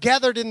people have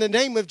gathered in the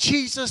name of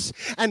Jesus,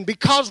 and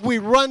because we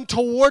run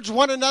towards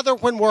one another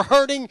when we're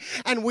hurting,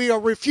 and we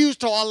refuse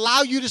to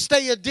allow you to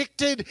stay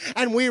addicted,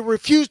 and we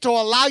refuse to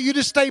allow you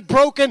to stay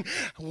broken,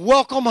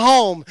 welcome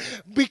home.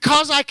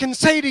 Because I can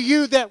say to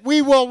you that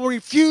we will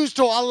refuse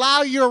to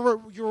allow your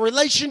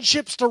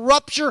relationships to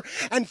rupture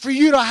and for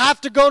you to have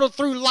to go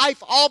through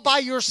life all by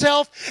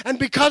yourself. And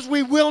because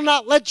we will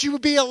not let you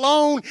be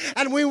alone,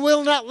 and we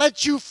will not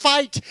let you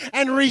fight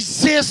and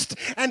resist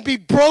and be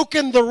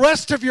broken the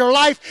rest of your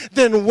life,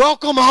 then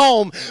welcome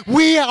home.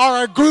 We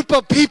are a group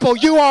of people.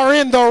 You are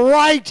in the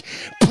right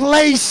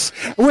place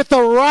with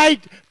the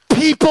right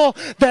people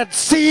that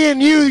see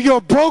in you your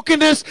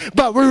brokenness,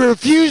 but we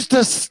refuse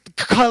to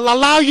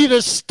allow you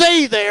to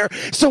stay there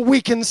so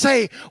we can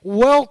say,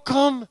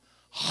 welcome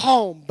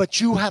home. But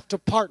you have to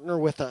partner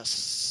with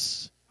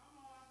us.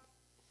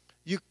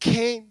 You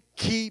can't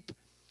keep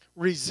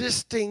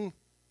resisting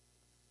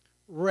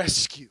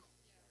rescue.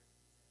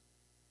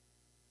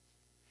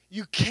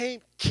 You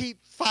can't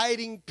keep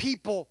fighting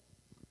people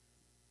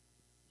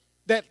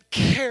that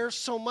care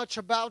so much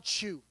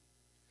about you,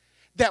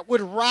 that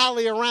would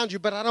rally around you.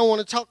 But I don't want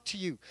to talk to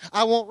you.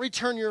 I won't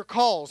return your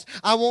calls.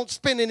 I won't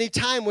spend any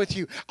time with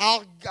you.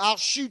 I'll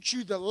shoot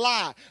you the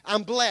lie.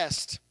 I'm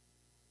blessed.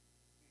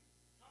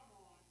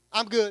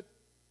 I'm good.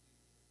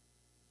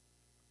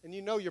 And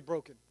you know you're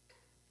broken.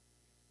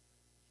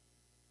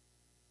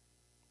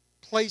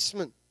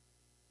 Placement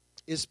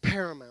is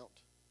paramount.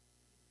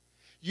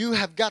 You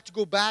have got to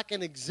go back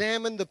and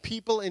examine the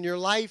people in your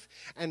life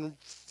and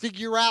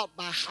figure out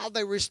by how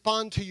they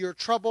respond to your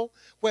trouble,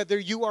 whether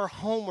you are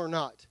home or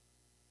not.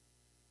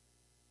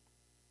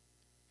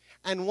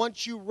 And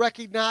once you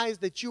recognize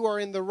that you are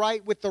in the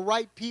right with the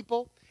right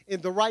people, in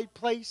the right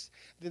place,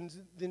 then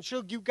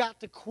you've got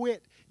to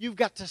quit. You've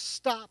got to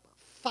stop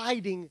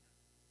fighting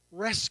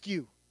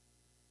rescue.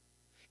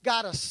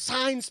 God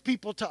assigns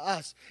people to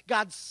us.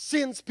 God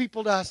sends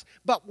people to us,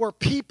 but we're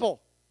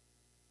people.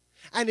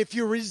 And if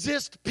you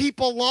resist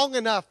people long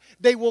enough,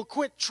 they will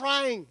quit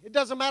trying. It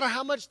doesn't matter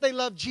how much they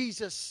love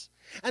Jesus.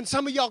 And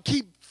some of y'all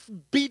keep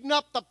beating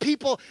up the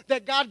people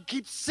that God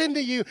keeps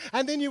sending you,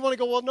 and then you want to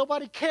go, well,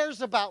 nobody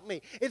cares about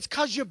me. It's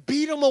because you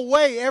beat them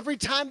away every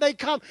time they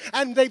come,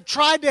 and they've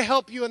tried to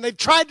help you, and they've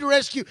tried to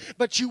rescue,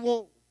 but you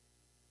won't.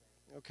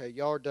 Okay,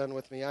 y'all are done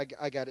with me. I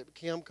got it.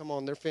 Kim, come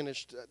on, they're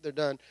finished. They're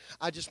done.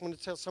 I just want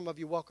to tell some of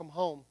you, welcome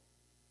home.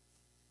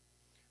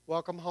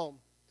 Welcome home.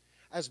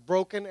 As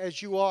broken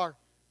as you are,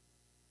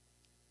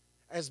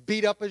 as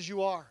beat up as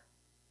you are,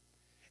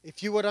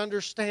 if you would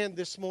understand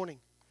this morning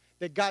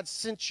that God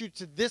sent you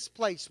to this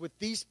place with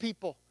these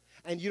people,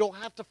 and you don't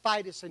have to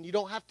fight us, and you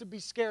don't have to be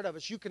scared of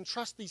us. You can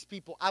trust these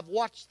people. I've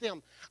watched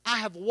them. I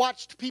have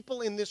watched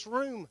people in this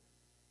room.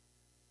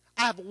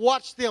 I have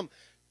watched them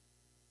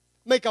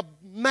make a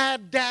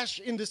mad dash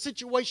into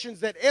situations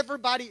that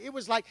everybody, it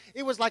was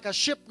like a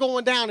ship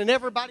going down and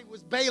everybody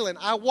was bailing.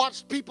 I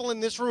watched people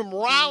in this room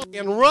rally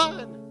and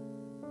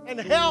run and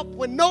help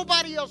when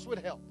nobody else would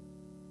help.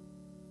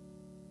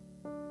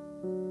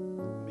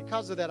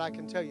 because of that, I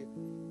can tell you,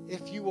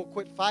 if you will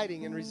quit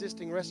fighting and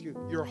resisting rescue,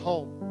 you're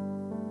home.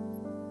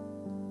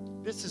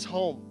 This is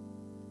home.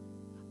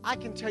 I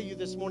can tell you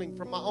this morning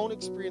from my own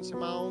experience in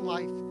my own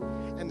life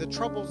and the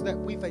troubles that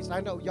we face.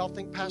 I know y'all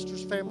think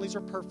pastors' families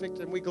are perfect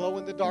and we glow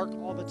in the dark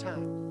all the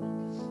time.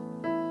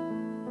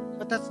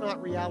 But that's not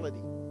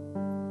reality.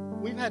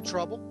 We've had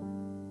trouble.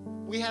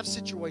 We have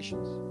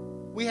situations.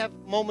 We have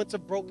moments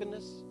of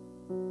brokenness,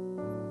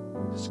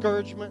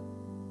 discouragement.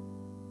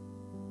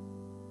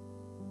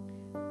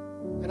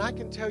 And I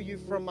can tell you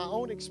from my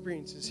own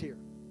experiences here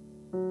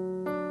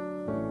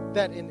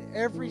that in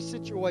every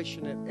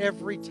situation, at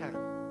every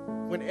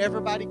time, when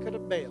everybody could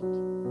have bailed,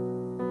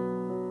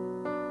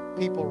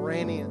 people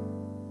ran in.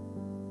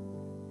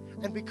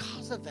 And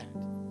because of that,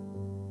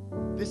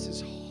 this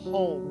is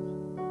home.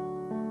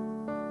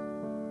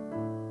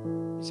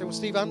 You say, well,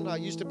 Steve, I'm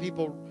not used to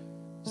people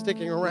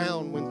sticking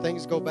around when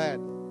things go bad.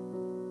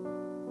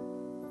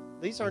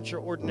 These aren't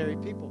your ordinary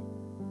people.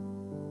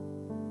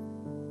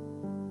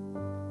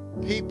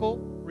 People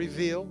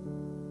reveal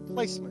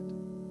placement.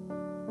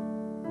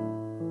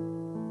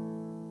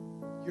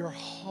 You're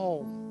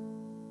home.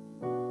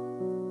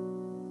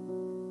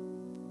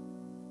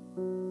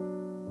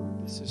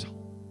 This is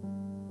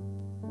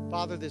home.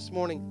 Father, this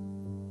morning,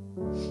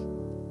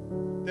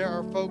 there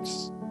are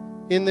folks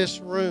in this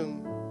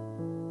room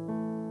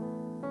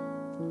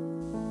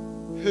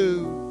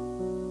who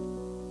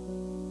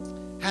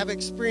have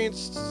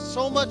experienced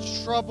so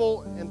much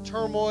trouble and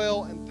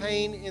turmoil and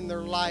pain in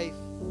their life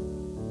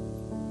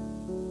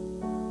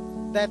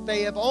that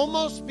they have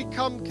almost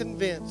become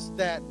convinced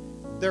that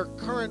their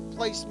current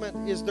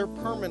placement is their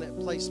permanent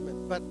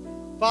placement. But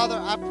Father,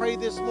 I pray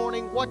this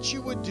morning what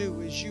you would do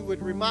is you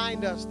would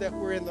remind us that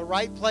we're in the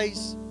right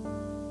place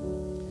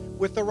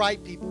with the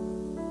right people.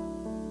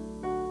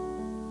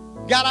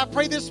 God, I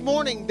pray this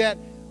morning that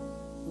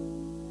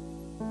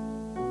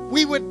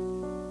we would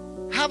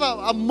have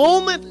a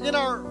moment in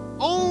our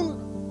own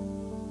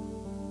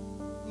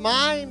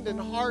mind and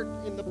heart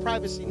in the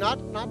privacy, not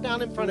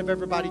down in front of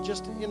everybody,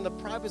 just in the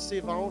privacy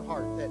of our own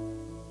heart, that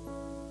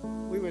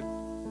we would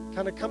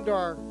kind of come to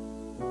our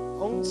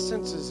own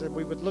senses and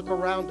we would look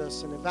around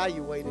us and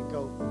evaluate and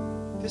go,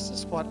 this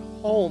is what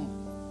home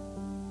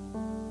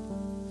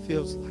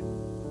feels like.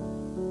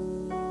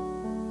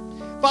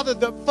 Father,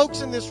 the folks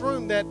in this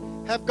room that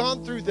have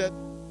gone through the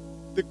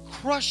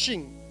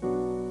crushing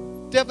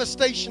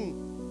devastation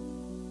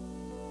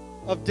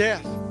of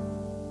death,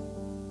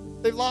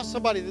 they've lost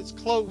somebody that's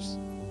close.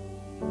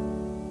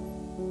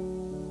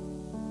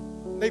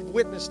 They've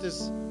witnessed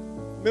as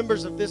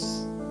members of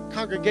this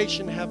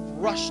congregation have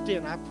rushed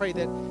in. I pray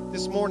that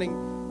this morning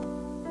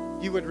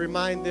you would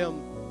remind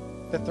them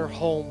that they're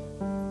home.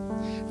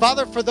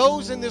 Father, for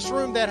those in this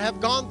room that have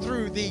gone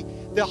through the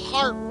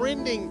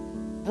heart-rending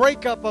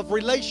breakup of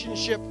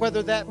relationship,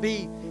 whether that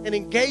be an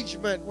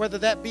engagement, whether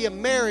that be a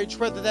marriage,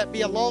 whether that be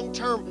a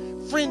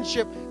long-term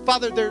friendship,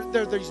 Father, there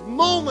are these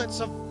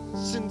moments of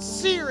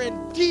sincere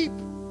and deep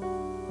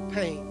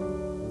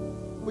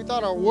pain. We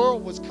thought our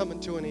world was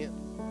coming to an end.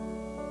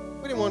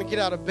 We didn't want to get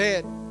out of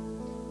bed.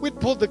 We'd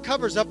pulled the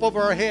covers up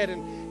over our head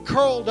and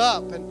curled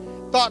up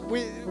and thought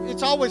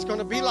it's always going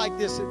to be like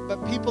this.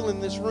 But people in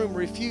this room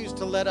refused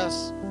to let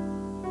us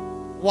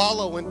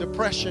wallow in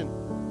depression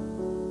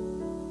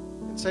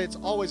and say it's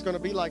always going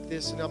to be like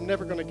this and I'm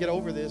never going to get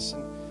over this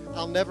and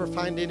I'll never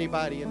find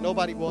anybody and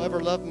nobody will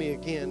ever love me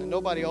again and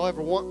nobody will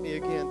ever want me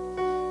again.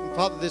 And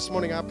Father, this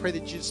morning I pray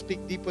that you'd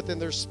speak deep within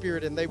their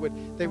spirit and they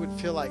would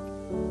feel like,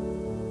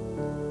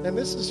 and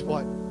this is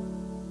what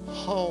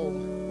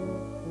home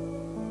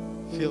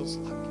feels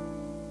like.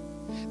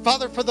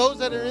 Father, for those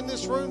that are in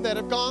this room that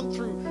have gone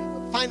through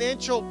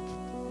financial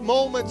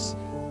moments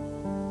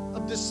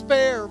of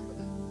despair,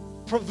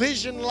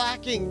 provision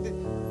lacking,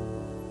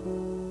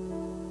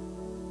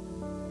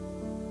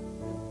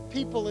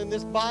 people in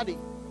this body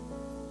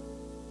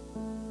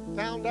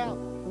found out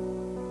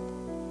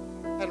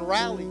and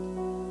rallied.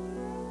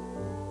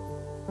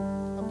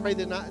 I pray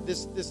that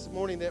this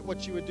morning that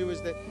what you would do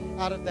is that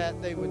out of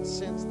that they would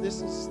sense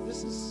this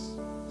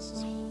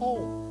is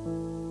home.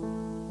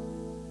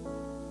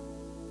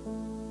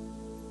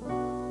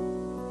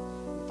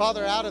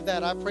 Father, out of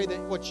that, I pray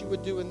that what you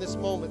would do in this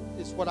moment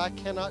is what I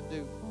cannot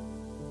do.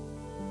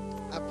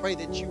 I pray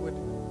that you would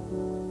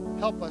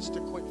help us to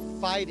quit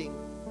fighting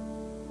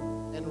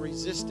and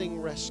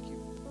resisting rescue.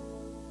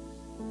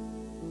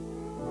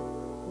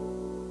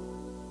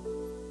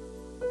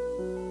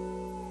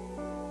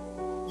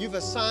 You've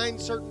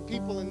assigned certain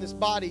people in this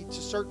body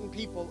to certain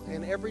people,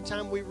 and every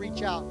time we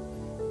reach out,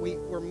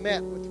 we're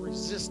met with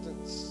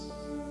resistance,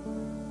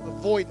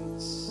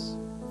 avoidance.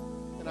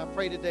 And I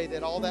pray today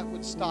that all that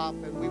would stop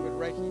and we would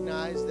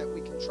recognize that we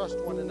can trust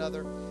one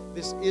another.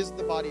 This is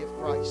the body of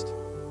Christ.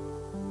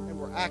 And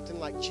we're acting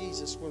like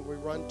Jesus when we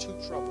run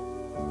to trouble.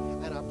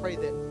 And I pray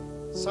that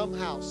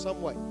somehow,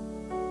 some way,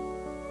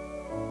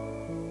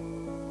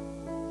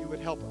 you would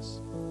help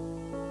us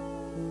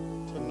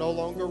to no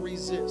longer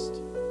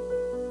resist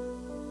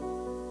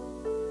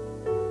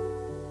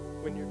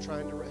when you're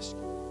trying to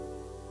rescue.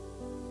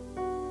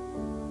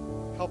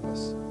 Help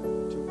us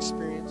to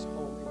experience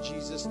home in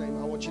Jesus'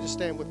 name. I want you to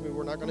stand with me.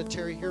 We're not going to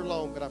tarry here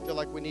long, but I feel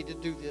like we need to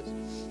do this.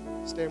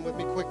 Stand with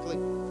me quickly.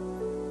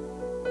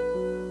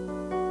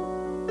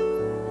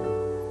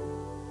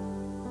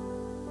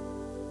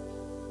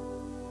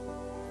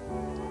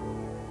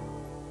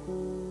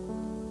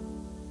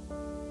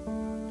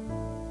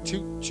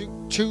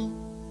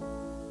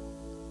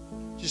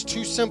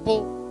 Two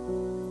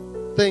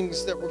simple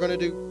things that we're going to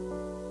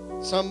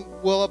do. Some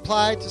will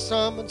apply to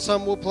some and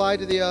some will apply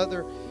to the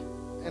other.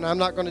 And I'm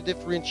not going to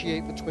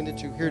differentiate between the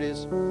two. Here it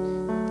is.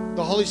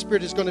 The Holy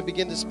Spirit is going to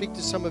begin to speak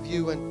to some of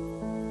you.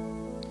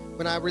 And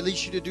when I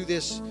release you to do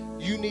this,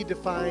 you need to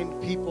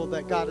find people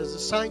that God has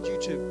assigned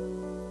you to.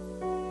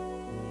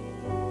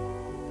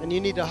 And you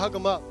need to hug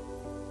them up.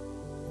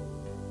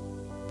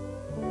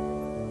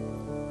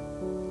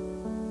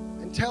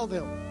 And tell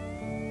them,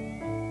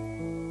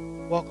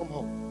 welcome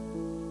home.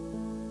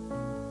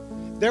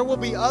 There will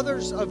be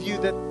others of you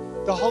that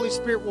the Holy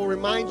Spirit will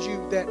remind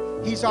you that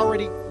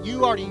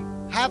you already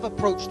have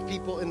approached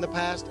people in the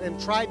past and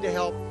tried to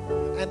help,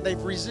 and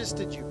they've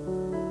resisted you.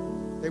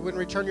 They wouldn't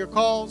return your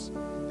calls.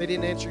 They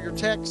didn't answer your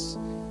texts.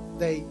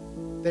 They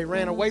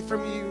ran away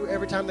from you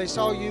every time they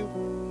saw you.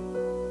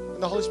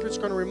 And the Holy Spirit's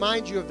going to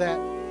remind you of that.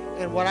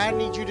 And what I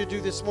need you to do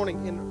this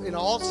morning in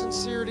all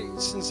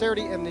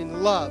sincerity and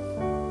in love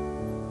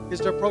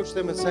is to approach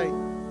them and say,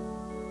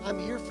 I'm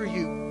here for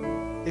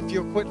you if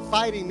you'll quit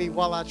fighting me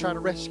while I try to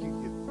rescue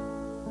you.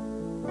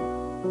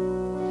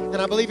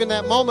 And I believe in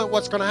that moment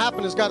what's going to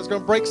happen is God is going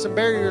to break some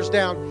barriers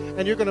down,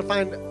 and you're going to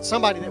find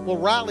somebody that will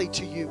rally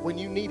to you when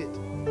you need it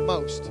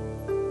most.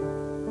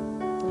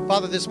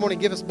 Father, this morning,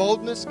 give us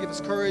boldness, give us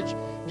courage,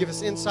 give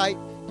us insight,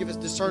 give us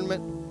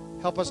discernment.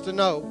 Help us to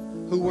know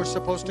who we're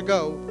supposed to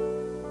go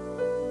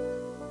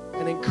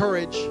and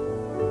encourage,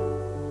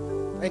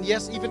 and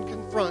yes, even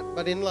confront,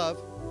 but in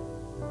love,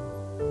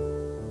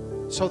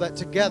 so that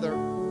together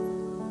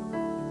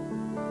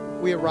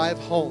we arrive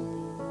home.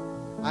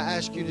 I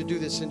ask you to do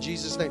this in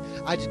Jesus' name.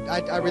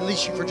 I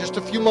release you for just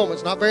a few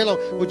moments, not very long.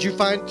 Would you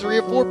find 3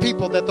 or 4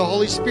 people that the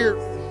Holy Spirit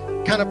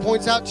kind of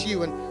points out to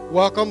you and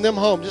welcome them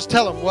home? Just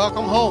tell them,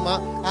 welcome home.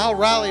 I'll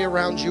rally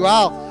around you.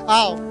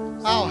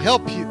 I'll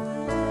help you.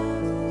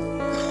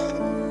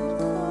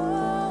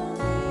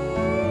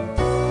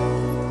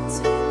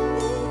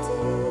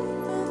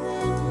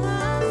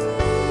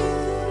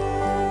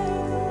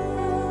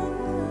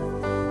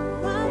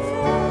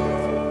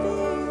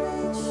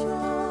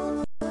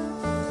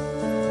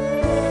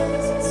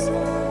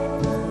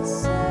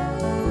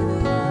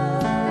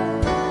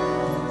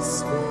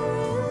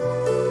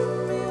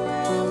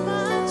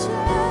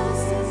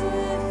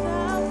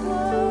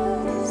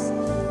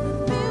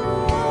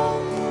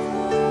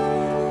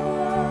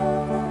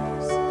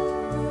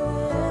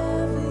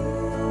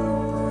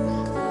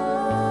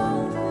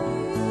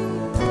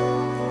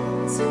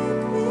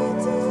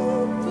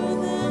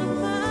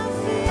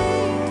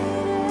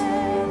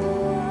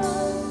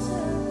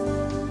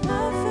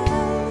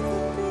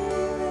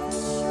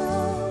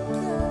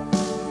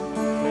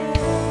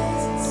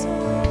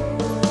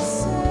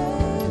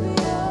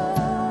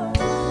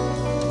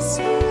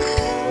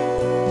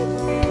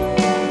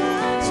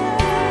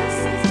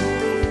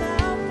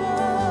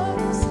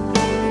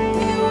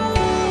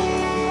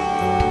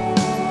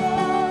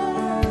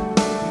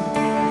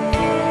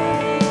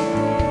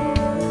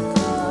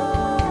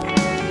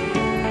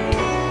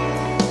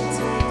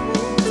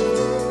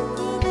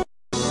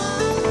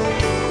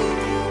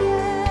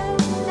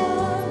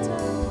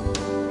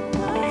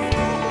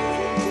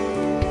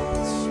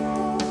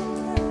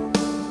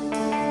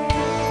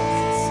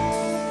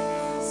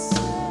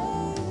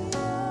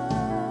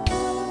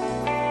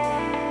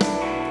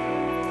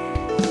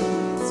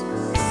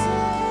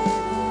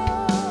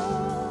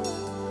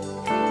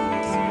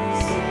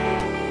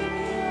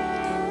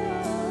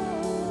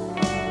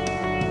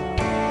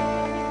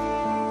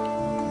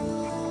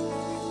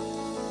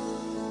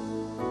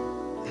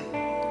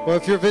 Well,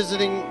 if you're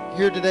visiting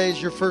here today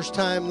is your first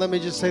time, let me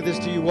just say this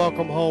to you.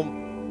 Welcome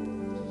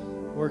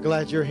home. We're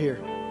glad you're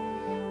here.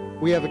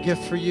 We have a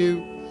gift for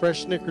you,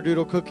 fresh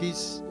snickerdoodle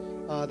cookies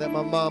that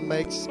my mom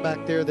makes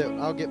back there that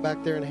I'll get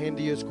back there and hand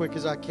to you as quick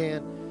as I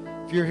can.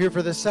 If you're here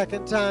for the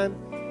second time,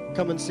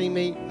 come and see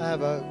me. I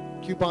have a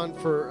coupon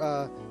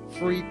for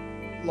free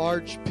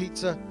large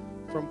pizza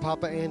from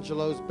Papa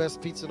Angelo's,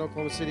 best pizza in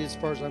Oklahoma City as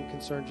far as I'm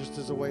concerned, just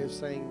as a way of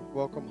saying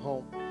welcome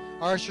home.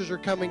 Our ushers are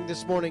coming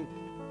this morning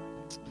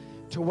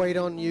to wait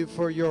on you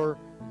for your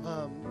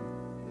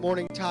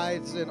morning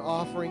tithes and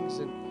offerings,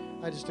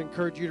 and I just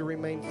encourage you to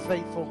remain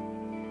faithful.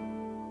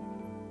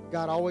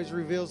 God always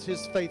reveals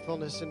his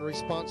faithfulness in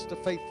response to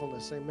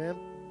faithfulness. Amen.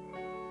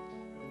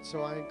 And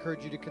so I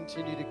encourage you to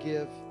continue to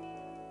give.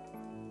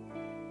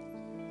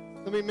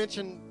 Let me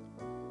mention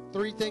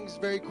 3 things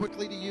very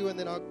quickly to you, and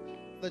then I'll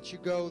let you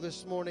go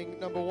this morning.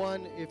 Number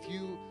 1, if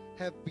you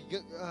have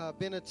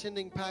been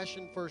attending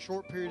Passion for a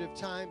short period of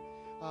time,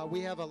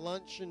 we have a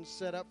luncheon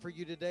set up for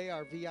you today,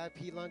 our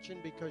VIP luncheon,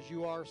 because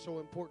you are so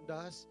important to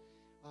us.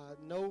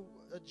 No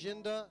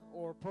agenda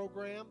or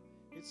program.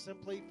 It's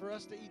simply for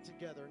us to eat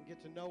together and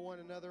get to know one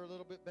another a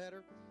little bit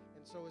better.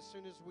 And so as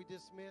soon as we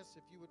dismiss,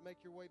 if you would make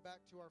your way back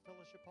to our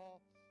fellowship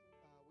hall,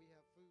 we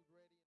have food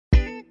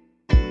ready.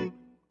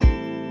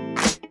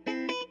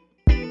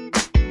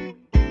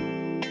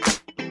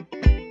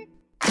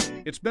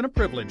 It's been a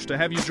privilege to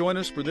have you join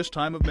us for this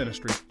time of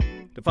ministry.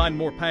 To find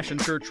more Passion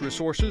Church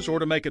resources or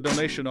to make a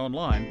donation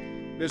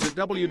online, visit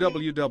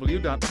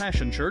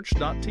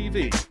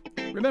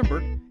www.passionchurch.tv.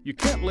 Remember, you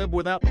can't live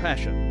without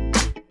passion.